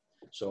pocket.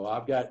 So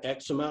I've got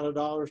X amount of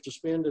dollars to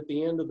spend at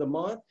the end of the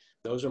month.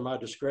 Those are my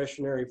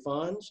discretionary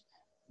funds.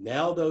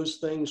 Now those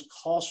things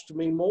cost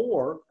me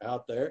more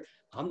out there.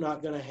 I'm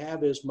not going to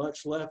have as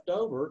much left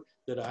over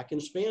that I can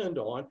spend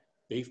on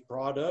beef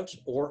products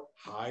or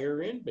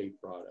higher end beef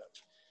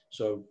products.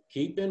 So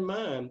keep in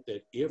mind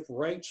that if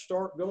rates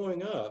start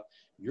going up,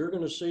 you're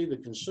going to see the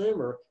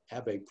consumer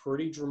have a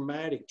pretty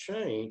dramatic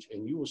change,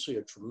 and you will see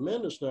a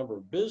tremendous number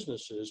of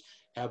businesses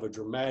have a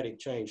dramatic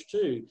change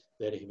too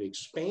that have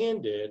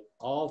expanded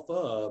off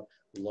of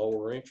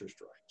lower interest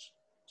rates.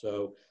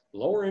 So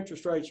lower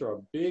interest rates are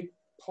a big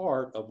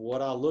part of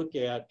what I look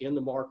at in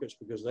the markets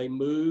because they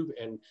move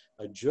and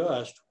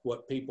adjust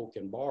what people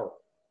can borrow.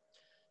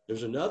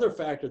 There's another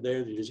factor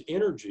there that is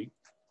energy.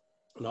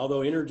 And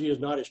although energy is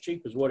not as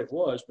cheap as what it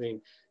was,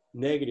 being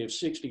negative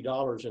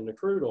 $60 in the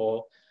crude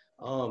oil,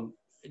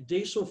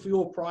 diesel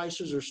fuel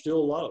prices are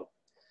still low.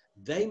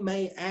 They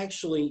may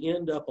actually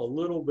end up a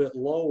little bit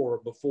lower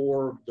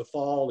before the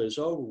fall is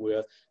over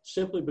with,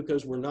 simply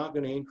because we're not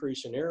going to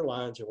increase in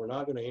airlines and we're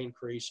not going to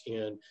increase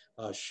in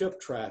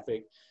ship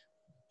traffic.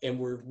 And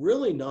we're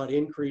really not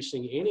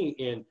increasing any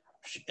in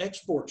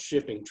export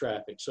shipping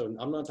traffic. So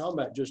I'm not talking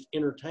about just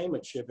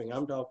entertainment shipping.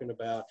 I'm talking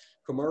about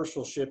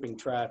commercial shipping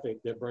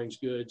traffic that brings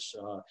goods,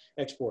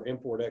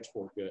 import,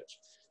 export goods.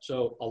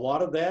 So a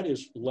lot of that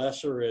is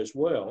lesser as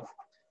well.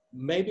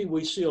 Maybe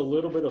we see a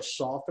little bit of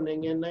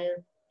softening in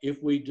there.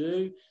 If we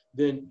do,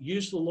 then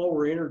use the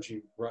lower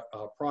energy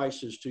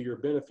prices to your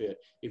benefit.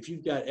 If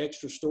you've got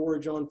extra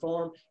storage on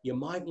farm, you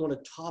might want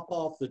to top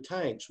off the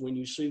tanks when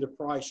you see the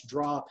price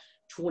drop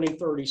 20,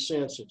 30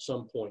 cents at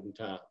some point in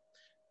time.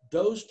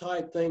 Those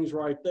type things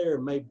right there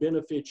may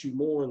benefit you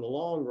more in the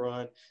long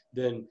run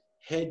than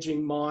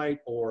hedging might,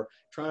 or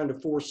trying to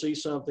foresee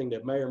something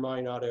that may or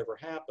may not ever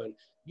happen.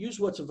 Use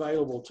what's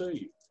available to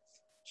you.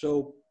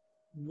 So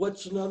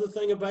what's another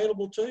thing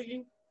available to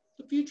you?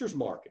 The futures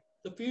market.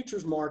 The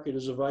futures market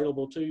is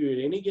available to you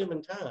at any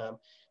given time.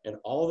 And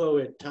although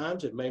at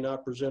times it may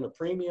not present a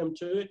premium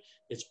to it,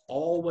 it's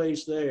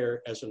always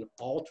there as an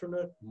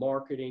alternate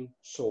marketing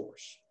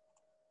source.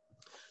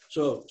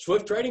 So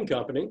Swift Trading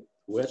Company,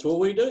 that's what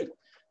we do.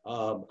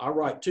 I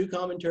write 2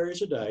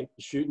 commentaries a day,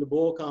 the Shooting the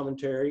Bull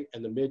commentary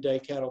and the Midday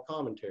Cattle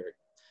commentary.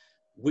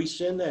 We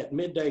send that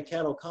midday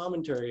cattle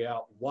commentary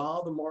out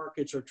while the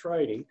markets are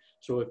trading.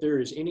 So if there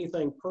is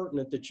anything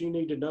pertinent that you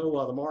need to know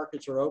while the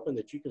markets are open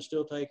that you can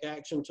still take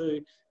action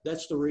to,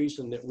 that's the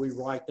reason that we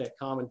write that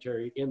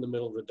commentary in the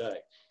middle of the day.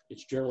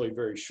 It's generally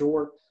very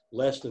short,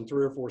 less than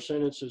 3 or 4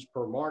 sentences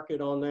per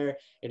market on there,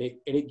 and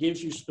it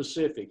gives you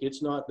specific.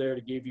 It's not there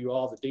to give you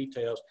all the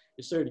details.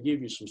 It's there to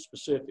give you some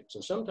specifics.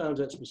 And sometimes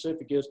that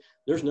specific is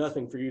there's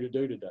nothing for you to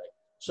do today.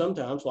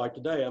 Sometimes, like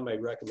today, I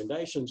made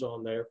recommendations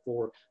on there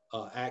for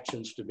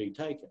actions to be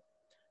taken.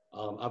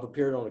 I've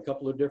appeared on a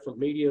couple of different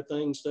media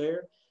things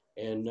there,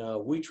 and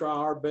we try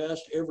our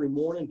best every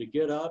morning to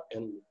get up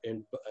and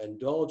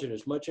indulge in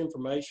as much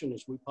information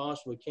as we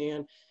possibly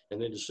can,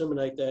 and then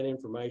disseminate that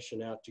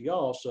information out to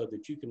y'all so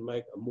that you can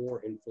make a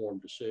more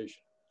informed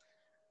decision.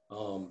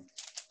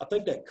 I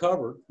think that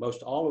covered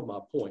most all of my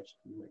points.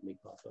 You make me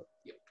pop up.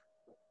 Yep.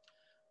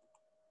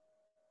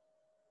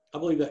 I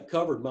believe that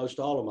covered most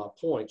all of my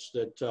points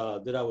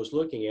that I was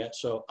looking at.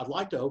 So I'd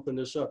like to open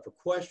this up for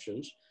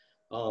questions.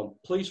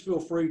 Please feel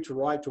free to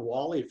write to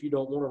Wally. If you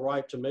don't want to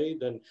write to me,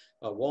 then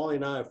Wally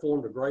and I have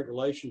formed a great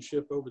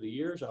relationship over the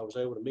years. I was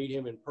able to meet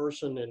him in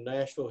person in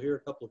Nashville here a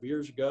couple of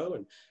years ago,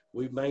 and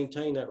we've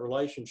maintained that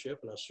relationship,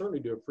 and I certainly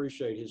do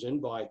appreciate his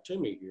invite to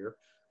me here.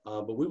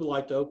 But we would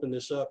like to open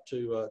this up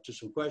to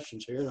some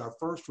questions here. And our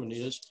first one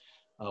is,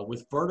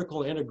 with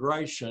vertical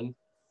integration,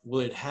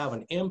 will it have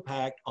an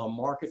impact on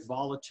market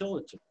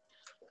volatility?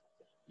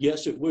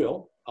 Yes, it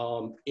will.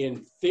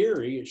 In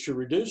theory, it should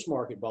reduce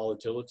market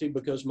volatility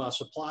because my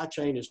supply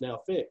chain is now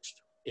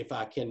fixed. If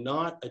I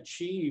cannot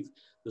achieve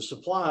the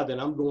supply, then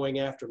I'm going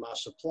after my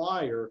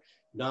supplier,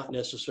 not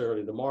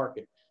necessarily the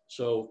market.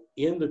 So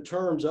in the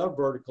terms of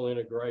vertical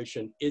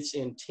integration, its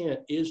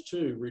intent is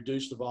to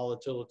reduce the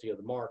volatility of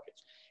the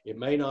markets. It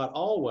may not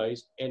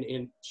always, and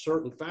in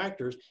certain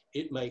factors,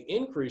 it may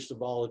increase the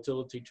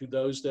volatility to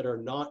those that are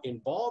not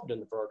involved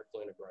in the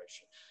vertical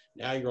integration.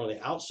 Now you're on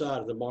the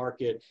outside of the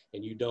market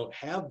and you don't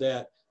have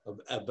that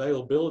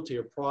availability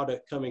of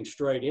product coming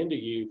straight into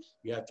you.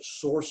 You have to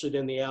source it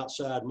in the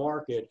outside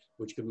market,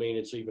 which could mean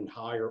it's even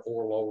higher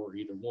or lower,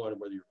 either one,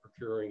 whether you're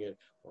procuring it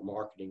or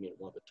marketing it,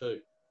 one of the two.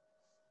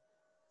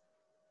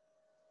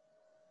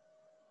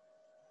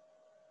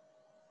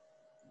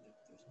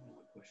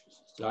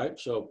 All right,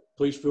 so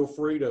please feel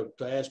free to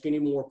ask any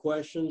more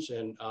questions,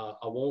 and I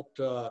won't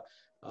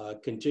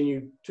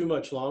continue too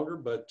much longer,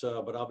 but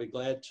I'll be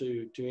glad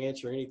to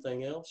answer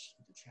anything else.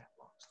 The chat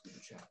box.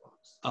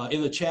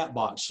 In the chat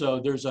box. So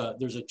there's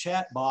a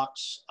chat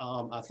box,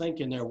 I think,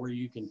 in there where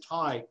you can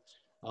type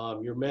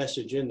your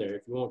message in there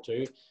if you want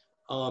to.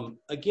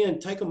 Again,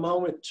 take a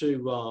moment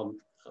to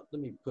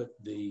let me put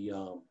the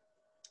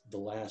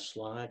last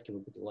slide. Can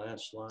we put the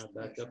last slide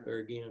back up there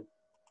again?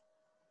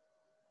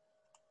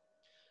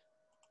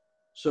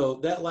 So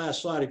that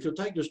last slide, if you'll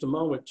take just a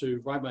moment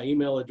to write my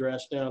email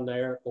address down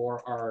there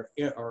or our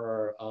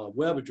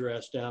web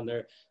address down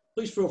there,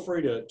 please feel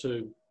free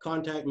to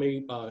contact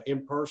me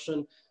in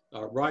person,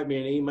 write me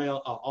an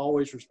email. I'll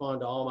always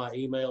respond to all my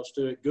emails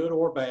to it, good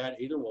or bad,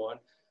 either one.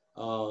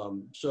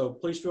 So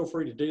please feel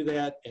free to do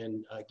that.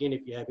 And again,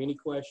 if you have any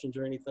questions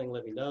or anything,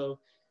 let me know.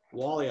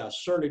 Wally, I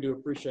certainly do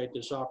appreciate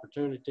this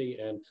opportunity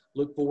and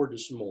look forward to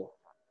some more.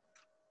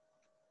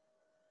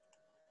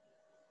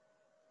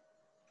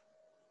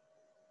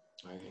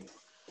 All right.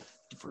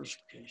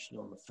 Diversification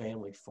on the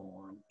family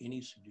farm.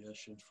 Any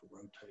suggestions for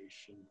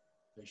rotation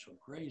based on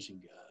grazing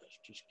guys?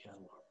 Just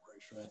cattle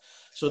operation, right?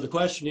 So the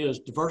question is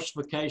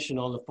diversification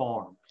on the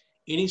farm.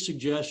 Any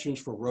suggestions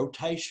for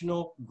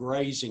rotational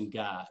grazing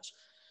guys?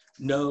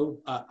 No,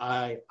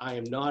 I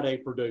am not a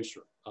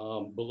producer.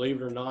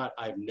 Believe it or not,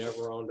 I've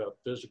never owned a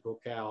physical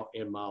cow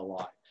in my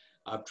life.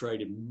 I've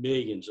traded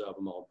millions of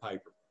them on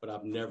paper, but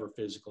I've never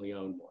physically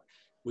owned one.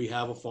 We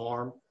have a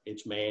farm,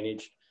 it's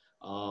managed.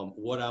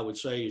 What I would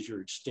say is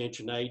your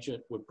extension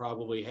agent would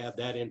probably have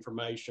that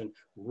information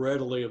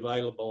readily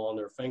available on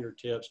their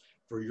fingertips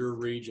for your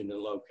region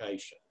and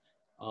location.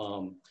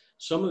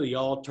 Some of the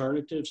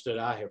alternatives that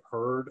I have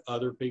heard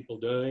other people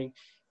doing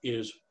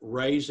is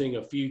raising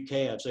a few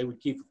calves. They would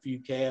keep a few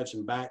calves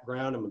and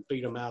background them and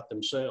feed them out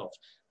themselves.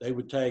 They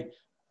would take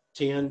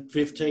 10,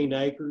 15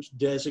 acres,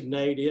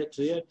 designate it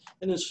to it,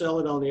 and then sell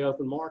it on the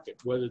open market.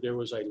 Whether there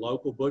was a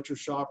local butcher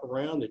shop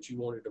around that you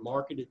wanted to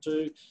market it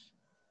to,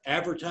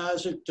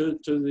 advertise it to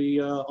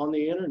the on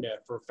the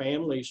internet for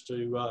families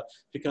to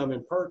come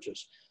and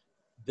purchase.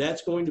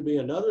 That's going to be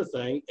another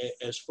thing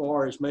as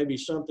far as maybe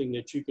something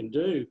that you can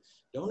do.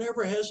 Don't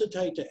ever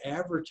hesitate to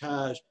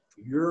advertise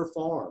your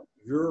farm,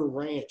 your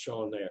ranch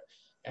on there.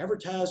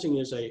 Advertising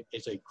is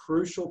a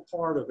crucial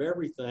part of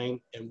everything.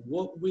 And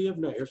what we have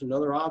known, here's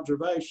another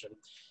observation,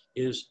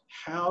 is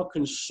how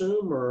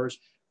consumers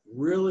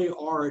really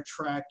are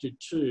attracted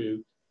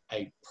to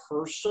a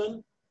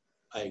person,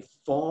 a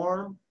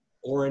farm,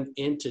 or an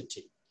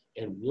entity.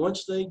 And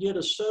once they get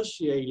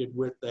associated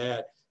with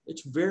that,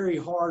 it's very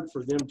hard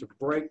for them to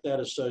break that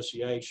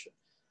association.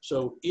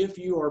 So if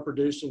you are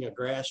producing a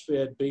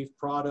grass-fed beef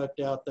product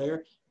out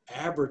there,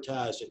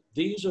 advertise it.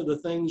 These are the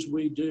things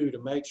we do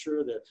to make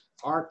sure that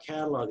our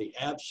cattle are the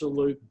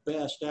absolute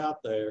best out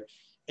there.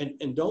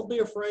 And don't be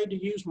afraid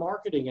to use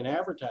marketing and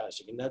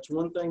advertising. And that's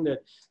one thing that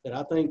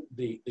I think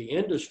the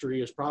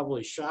industry is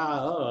probably shy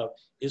of,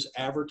 is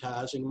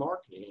advertising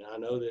marketing. And I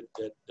know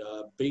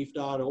that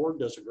beef.org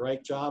does a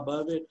great job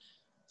of it,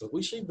 but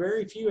we see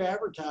very few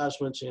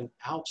advertisements in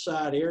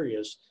outside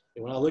areas.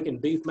 And when I look in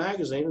Beef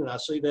Magazine and I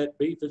see that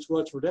beef is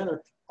what's for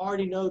dinner, I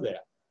already know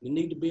that. We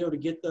need to be able to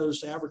get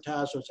those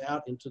advertisements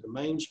out into the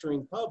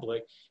mainstream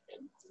public,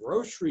 and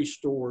grocery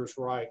stores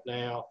right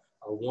now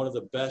are one of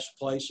the best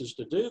places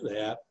to do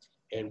that.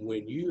 And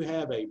when you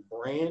have a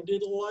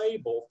branded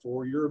label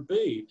for your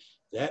beef,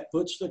 that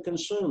puts the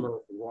consumer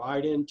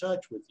right in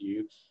touch with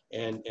you.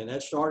 And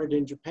that started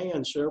in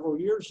Japan several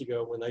years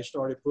ago when they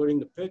started putting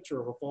the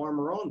picture of a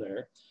farmer on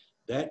there.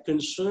 That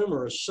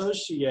consumer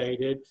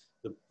associated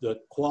the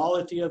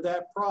quality of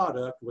that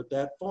product with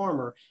that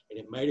farmer, and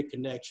it made a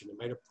connection. It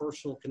made a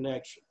personal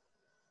connection.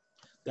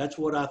 That's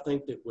what I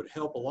think that would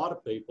help a lot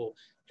of people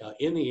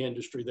in the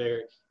industry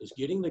there, is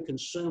getting the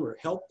consumer,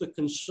 help the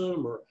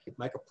consumer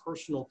make a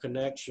personal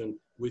connection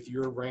with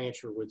your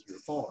ranch or with your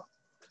farm.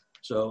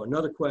 So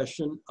another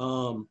question,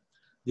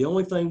 the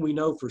only thing we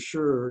know for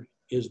sure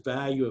is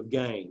value of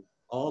gain.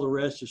 All the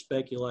rest is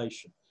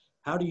speculation.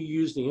 How do you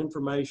use the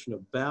information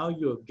of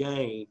value of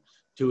gain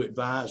to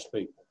advise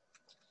people?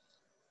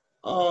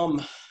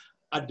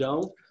 I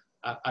don't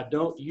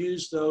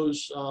use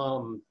those.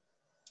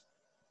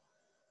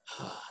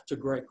 It's a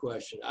great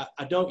question.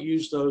 I don't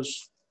use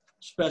those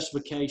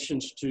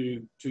specifications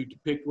to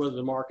depict whether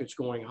the market's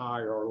going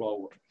higher or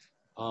lower.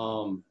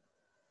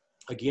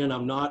 Again,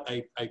 I'm not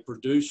a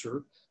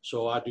producer,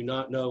 so I do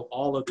not know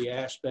all of the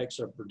aspects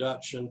of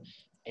production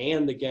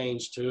and the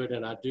gains to it.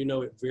 And I do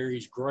know it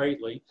varies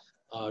greatly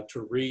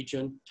to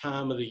region,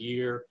 time of the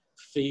year,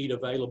 feed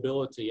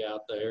availability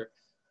out there.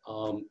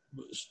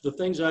 The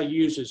things I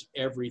use is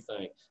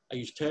everything. I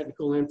use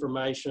technical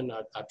information.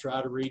 I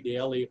try to read the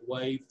Elliott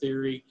wave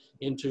theory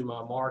into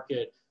my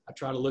market. I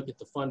try to look at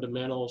the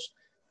fundamentals.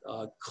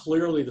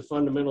 Clearly, the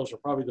fundamentals are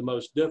probably the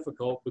most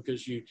difficult,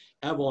 because you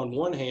have on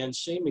one hand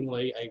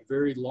seemingly a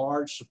very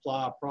large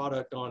supply of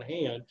product on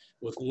hand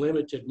with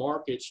limited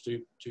markets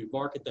to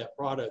market that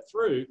product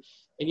through,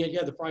 and yet you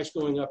have the price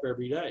going up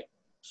every day.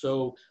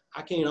 So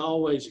I can't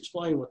always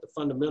explain what the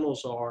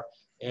fundamentals are.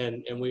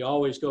 And we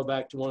always go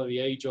back to one of the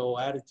age-old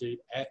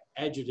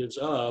adjectives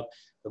of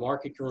the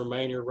market can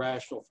remain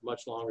irrational for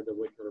much longer than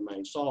we can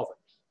remain solvent.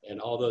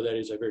 And although that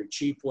is a very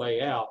cheap way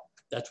out,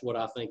 that's what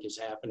I think is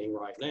happening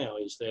right now,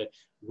 is that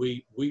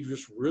we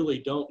just really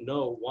don't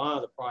know why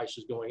the price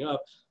is going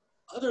up,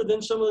 other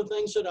than some of the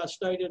things that I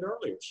stated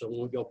earlier. So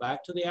when we go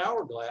back to the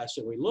hourglass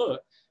and we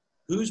look,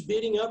 who's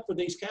bidding up for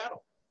these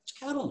cattle? It's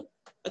cattlemen.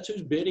 That's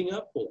who's bidding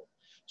up for them.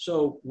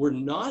 So we're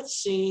not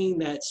seeing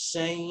that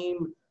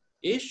same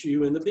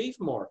issue in the beef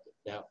market.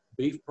 Now,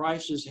 beef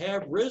prices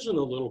have risen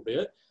a little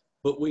bit,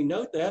 but we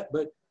note that,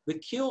 but the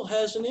kill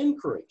hasn't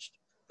increased.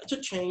 That's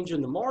a change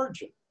in the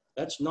margin.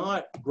 That's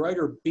not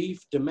greater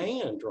beef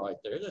demand right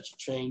there. That's a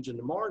change in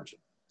the margin.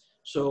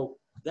 So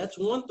that's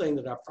one thing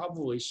that I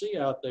probably see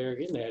out there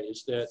in that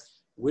is that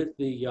with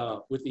the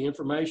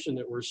information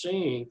that we're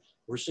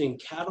seeing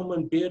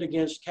cattlemen bid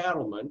against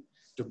cattlemen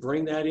to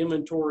bring that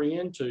inventory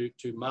into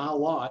my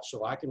lot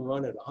so I can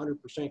run at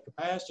 100%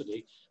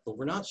 capacity, but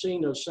we're not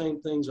seeing those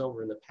same things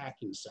over in the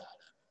packing side.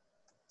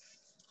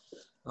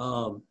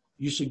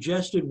 You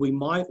suggested we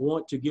might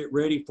want to get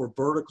ready for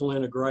vertical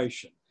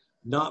integration.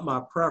 Not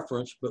my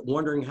preference, but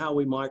wondering how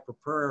we might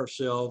prepare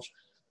ourselves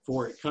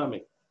for it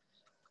coming.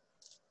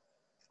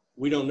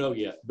 We don't know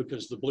yet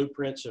because the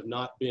blueprints have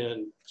not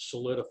been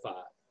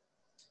solidified.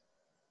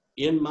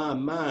 In my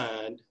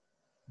mind,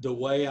 the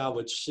way I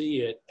would see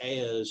it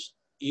as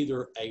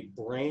either a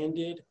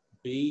branded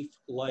beef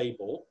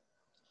label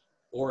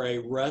or a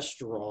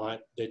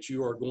restaurant that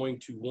you are going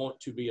to want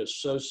to be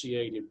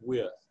associated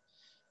with.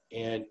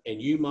 And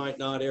you might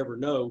not ever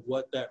know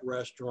what that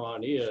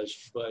restaurant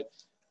is, but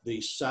the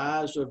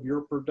size of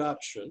your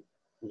production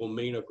will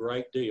mean a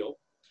great deal.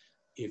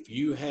 If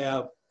you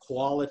have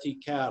quality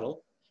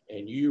cattle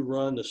and you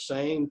run the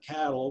same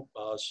cattle,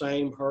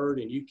 same herd,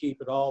 and you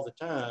keep it all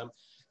the time,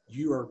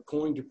 you are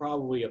going to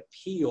probably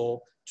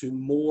appeal to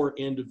more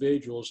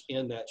individuals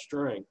in that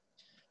string.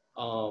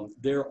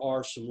 There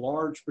are some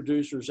large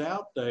producers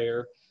out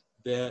there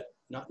that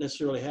not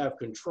necessarily have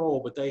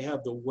control, but they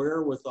have the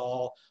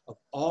wherewithal of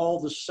all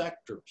the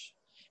sectors.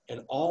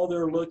 And all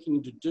they're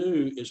looking to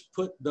do is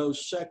put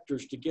those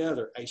sectors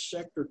together. A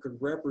sector could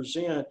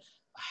represent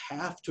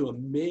 1/2 to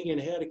 1 million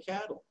head of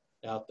cattle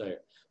out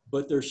there,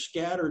 but they're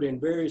scattered in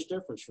various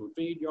different, from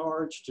feed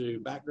yards to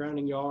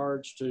backgrounding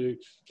yards to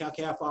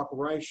cow-calf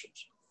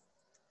operations.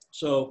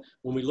 So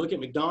when we look at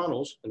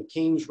McDonald's and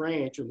King's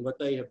Ranch and what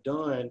they have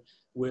done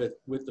with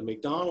the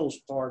McDonald's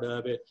part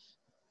of it,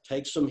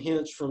 take some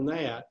hints from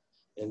that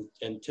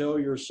and tell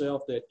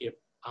yourself that if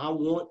I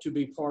want to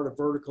be part of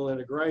vertical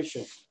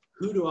integration,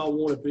 who do I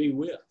want to be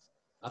with?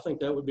 I think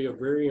that would be a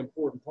very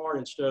important part.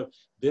 Instead of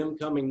them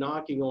coming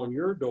knocking on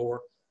your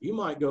door, you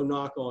might go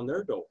knock on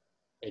their door.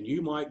 And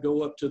you might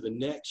go up to the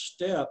next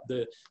step,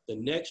 the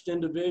next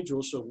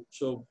individual.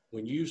 So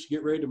when you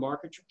get ready to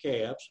market your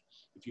calves,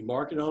 if you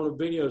market on a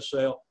video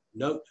sale,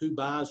 note who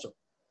buys them.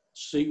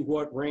 See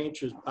what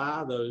ranches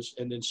buy those,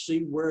 and then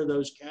see where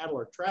those cattle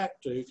are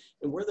tracked to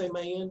and where they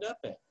may end up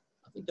at.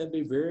 I think that'd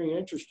be very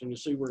interesting to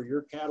see where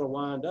your cattle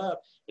wind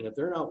up. And if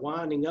they're not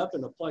winding up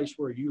in a place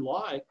where you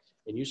like,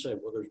 and you say,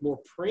 well, there's more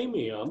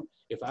premium,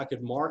 if I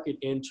could market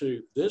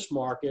into this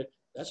market,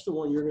 that's the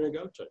one you're going to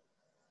go to.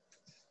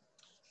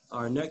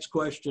 Our next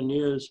question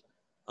is,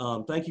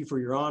 thank you for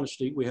your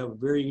honesty. We have a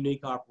very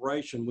unique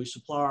operation. We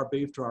supply our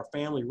beef to our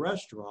family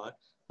restaurant.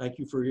 Thank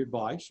you for your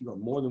advice. You are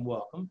more than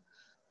welcome.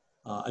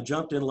 I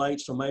jumped in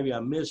late, so maybe I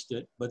missed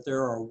it, but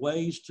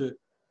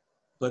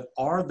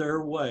are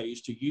there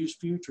ways to use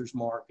futures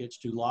markets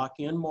to lock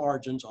in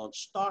margins on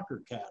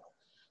stocker cattle,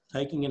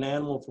 taking an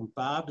animal from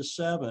 5 to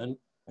 7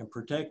 and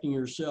protecting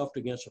yourself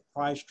against a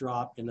price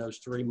drop in those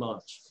 3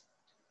 months?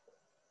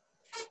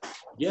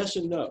 Yes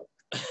and no.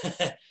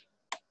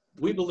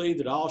 We believe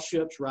that all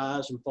ships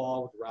rise and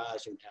fall with the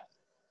rising tide.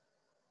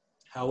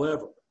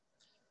 However,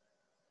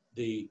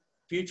 the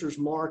futures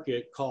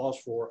market calls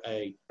for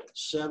a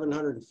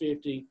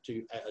 750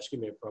 to,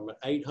 from an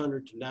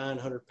 800 to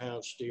 900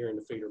 pound steer in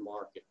the feeder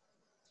market.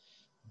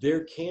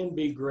 There can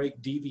be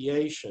great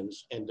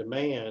deviations in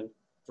demand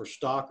for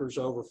stockers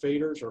over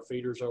feeders or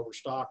feeders over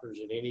stockers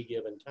at any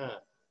given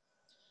time.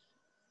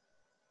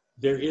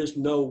 There is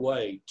no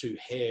way to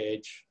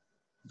hedge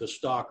the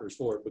stockers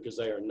for it because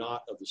they are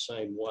not of the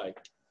same weight.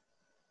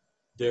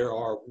 There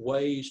are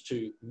ways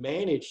to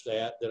manage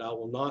that I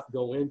will not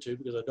go into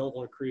because I don't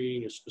want to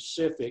create any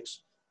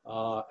specifics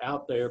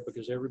out there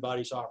because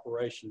everybody's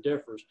operation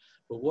differs.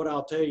 But what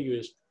I'll tell you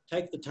is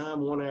take the time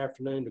one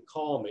afternoon to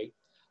call me.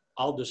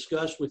 I'll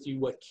discuss with you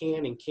what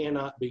can and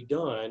cannot be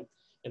done,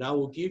 and I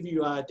will give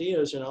you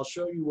ideas, and I'll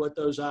show you what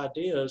those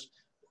ideas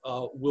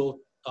will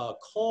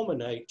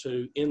culminate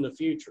to in the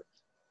future.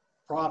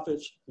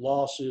 Profits,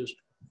 losses,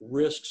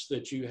 risks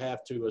that you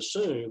have to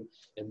assume,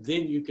 and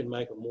then you can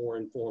make a more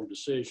informed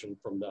decision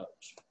from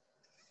those.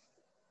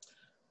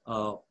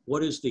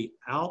 What is the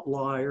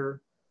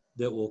outlier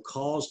that will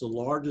cause the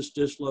largest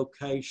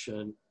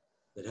dislocation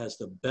that has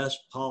the best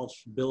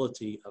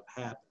possibility of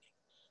happening?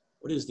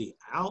 What is the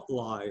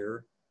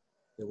outlier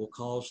that will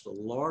cause the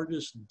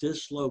largest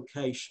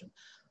dislocation?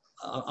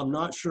 I'm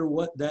not sure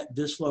what that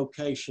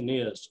dislocation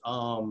is.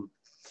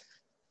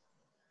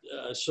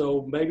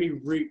 So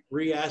maybe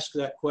re-ask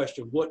that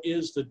question. What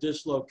is the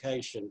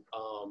dislocation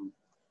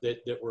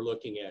that we're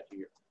looking at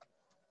here?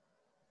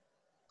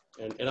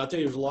 And I'll tell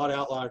you, there's a lot of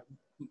outliers.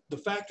 The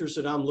factors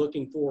that I'm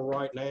looking for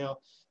right now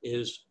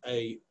is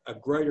a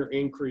greater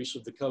increase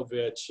of the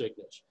COVID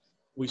sickness.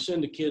 We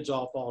send the kids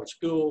off all to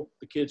school,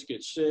 the kids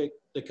get sick,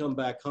 they come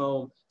back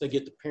home, they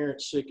get the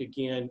parents sick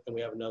again, and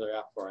we have another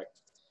outbreak.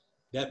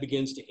 That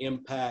begins to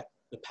impact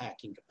the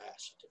packing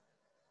capacity.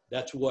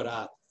 That's what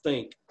I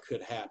think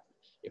could happen.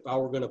 if I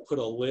were going to put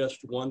a list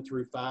 1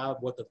 through 5,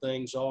 what the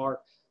things are,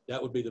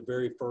 that would be the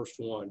very first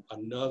one.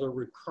 Another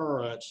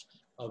recurrence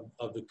of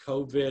the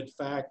COVID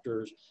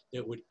factors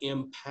that would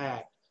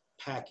impact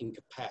packing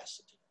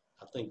capacity.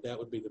 I think that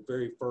would be the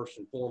very first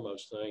and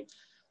foremost thing.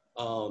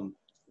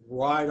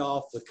 Right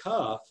off the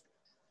cuff,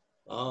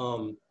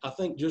 I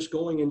think just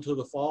going into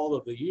the fall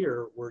of the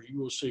year where you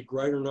will see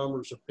greater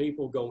numbers of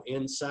people go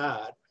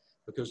inside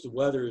because the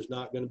weather is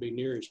not going to be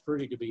near as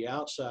pretty to be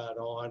outside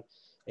on,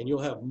 and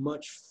you'll have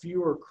much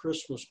fewer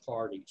Christmas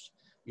parties.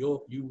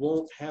 You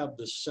won't have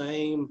the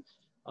same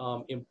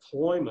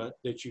employment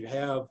that you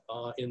have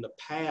in the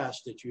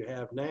past that you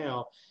have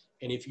now.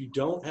 And if you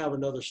don't have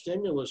another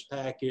stimulus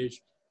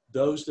package,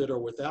 those that are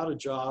without a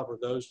job or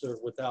those that are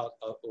with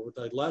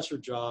a lesser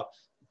job,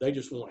 they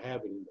just won't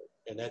have any more.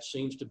 And that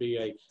seems to be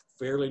a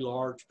fairly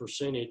large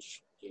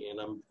percentage,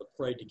 and I'm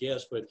afraid to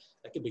guess, but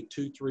that could be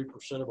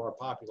 2-3% of our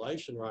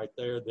population right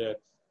there that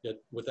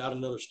without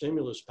another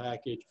stimulus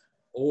package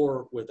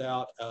or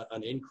without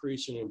an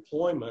increase in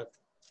employment,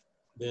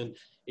 then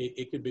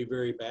it could be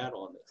very bad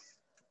on them.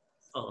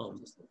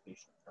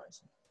 Dislocation of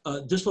pricing.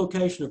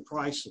 Dislocation of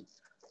pricing.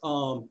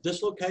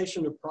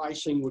 Dislocation of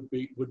pricing would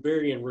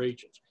vary in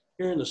regions.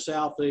 Here in the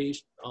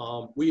Southeast,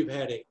 we've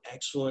had an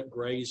excellent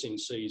grazing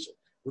season.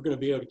 We're going to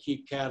be able to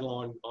keep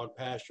cattle on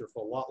pasture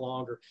for a lot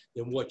longer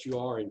than what you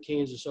are in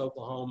Kansas,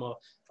 Oklahoma,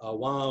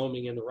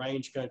 Wyoming, and the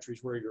range countries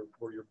where you're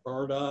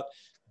burned up.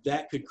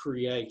 That could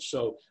create.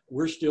 So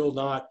we're still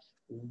not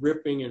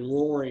ripping and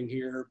roaring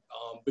here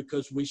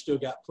because we still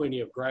got plenty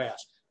of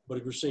grass.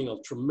 But we're seeing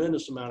a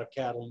tremendous amount of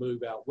cattle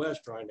move out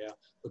west right now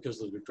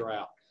because of the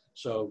drought.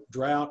 So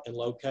drought and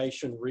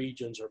location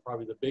regions are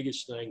probably the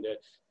biggest thing that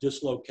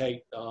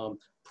dislocate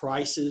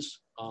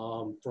prices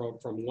from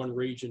one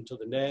region to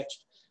the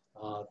next.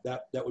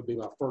 That would be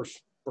my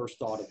first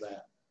thought of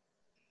that.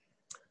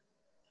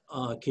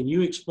 Can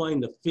you explain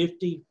the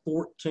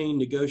 50-14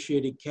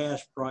 negotiated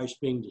cash price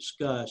being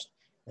discussed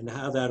and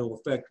how that will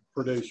affect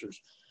producers?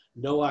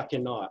 No, I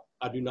cannot.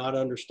 I do not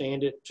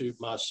understand it to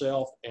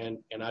myself, and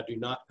I do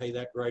not pay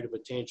that great of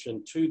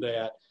attention to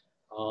that.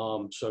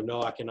 So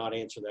no, I cannot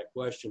answer that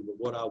question. But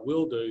what I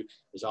will do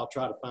is I'll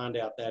try to find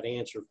out that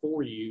answer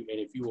for you. And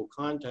if you will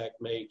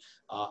contact me,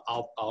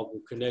 I'll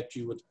connect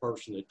you with the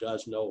person that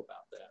does know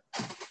about that.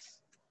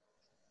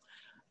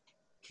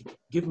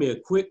 Give me a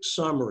quick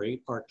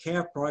summary. Are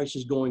calf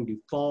prices going to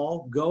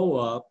fall, go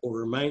up, or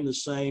remain the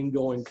same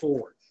going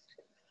forward?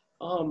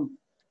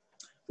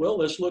 Well,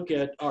 let's look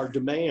at our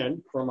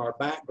demand from our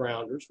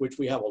backgrounders, which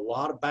we have a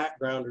lot of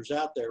backgrounders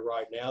out there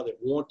right now that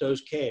want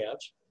those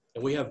calves.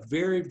 And we have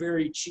very,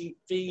 very cheap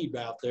feed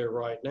out there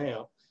right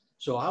now.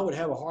 So I would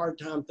have a hard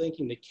time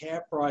thinking that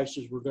calf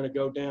prices were going to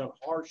go down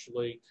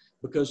harshly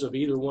because of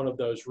either one of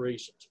those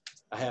reasons.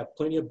 I have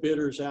plenty of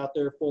bidders out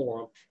there for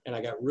them, and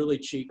I got really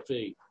cheap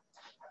feed.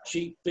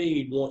 Cheap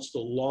feed wants the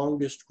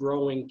longest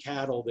growing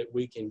cattle that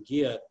we can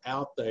get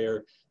out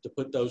there to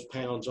put those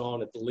pounds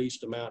on at the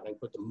least amount and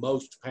put the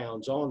most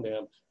pounds on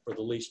them for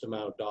the least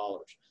amount of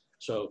dollars.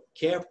 So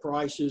calf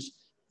prices,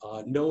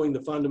 knowing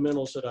the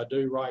fundamentals that I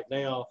do right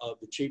now of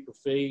the cheaper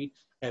feed,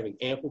 having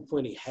ample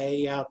plenty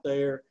hay out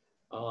there,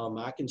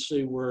 I can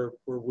see where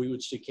we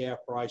would see calf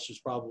prices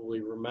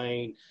probably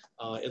remain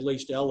at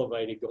least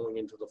elevated going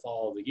into the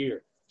fall of the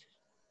year.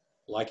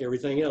 Like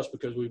everything else,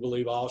 because we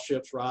believe all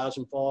ships rise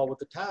and fall with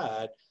the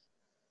tide,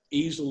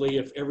 easily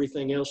if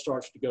everything else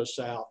starts to go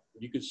south,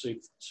 you could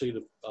see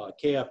the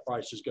calf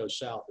prices go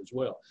south as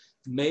well.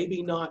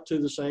 Maybe not to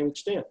the same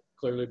extent,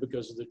 clearly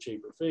because of the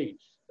cheaper feed.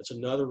 That's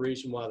another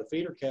reason why the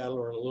feeder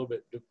cattle are in a little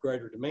bit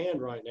greater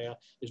demand right now,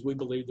 is we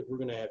believe that we're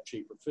going to have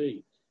cheaper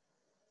feed.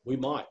 We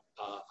might.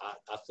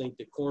 I think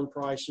that corn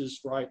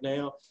prices right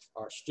now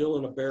are still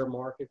in a bear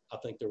market. I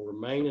think they'll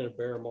remain in a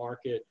bear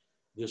market.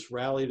 This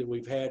rally that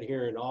we've had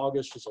here in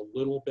August is a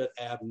little bit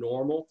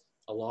abnormal.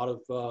 A lot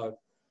of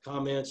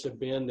comments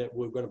have been that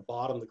we're going to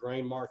bottom the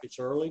grain markets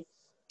early.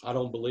 I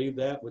don't believe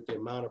that with the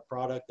amount of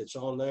product that's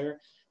on there.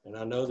 And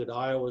I know that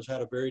Iowa's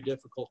had a very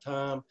difficult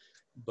time,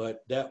 but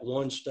that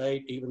one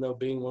state, even though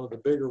being one of the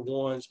bigger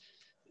ones,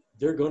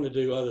 they're going to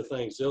do other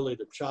things. They'll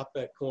either chop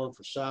that corn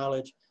for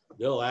silage,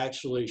 they'll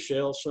actually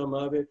shell some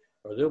of it,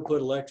 or they'll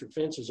put electric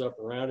fences up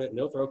around it and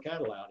they'll throw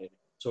cattle out in it.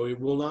 So it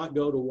will not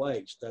go to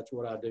waste. That's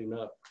what I do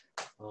know.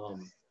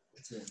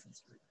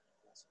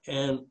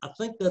 And I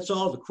think that's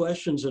all the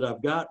questions that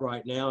I've got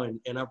right now.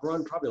 And I've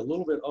run probably a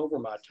little bit over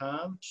my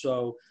time.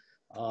 So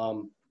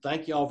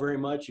thank you all very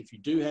much. If you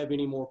do have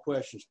any more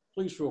questions,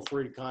 please feel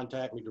free to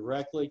contact me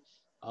directly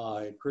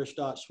at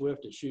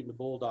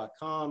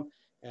chris.swift@shootingthebull.com.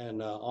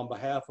 And on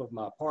behalf of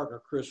my partner,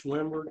 Chris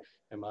Windward,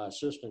 and my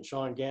assistant,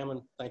 Sean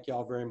Gammon, thank you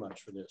all very much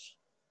for this.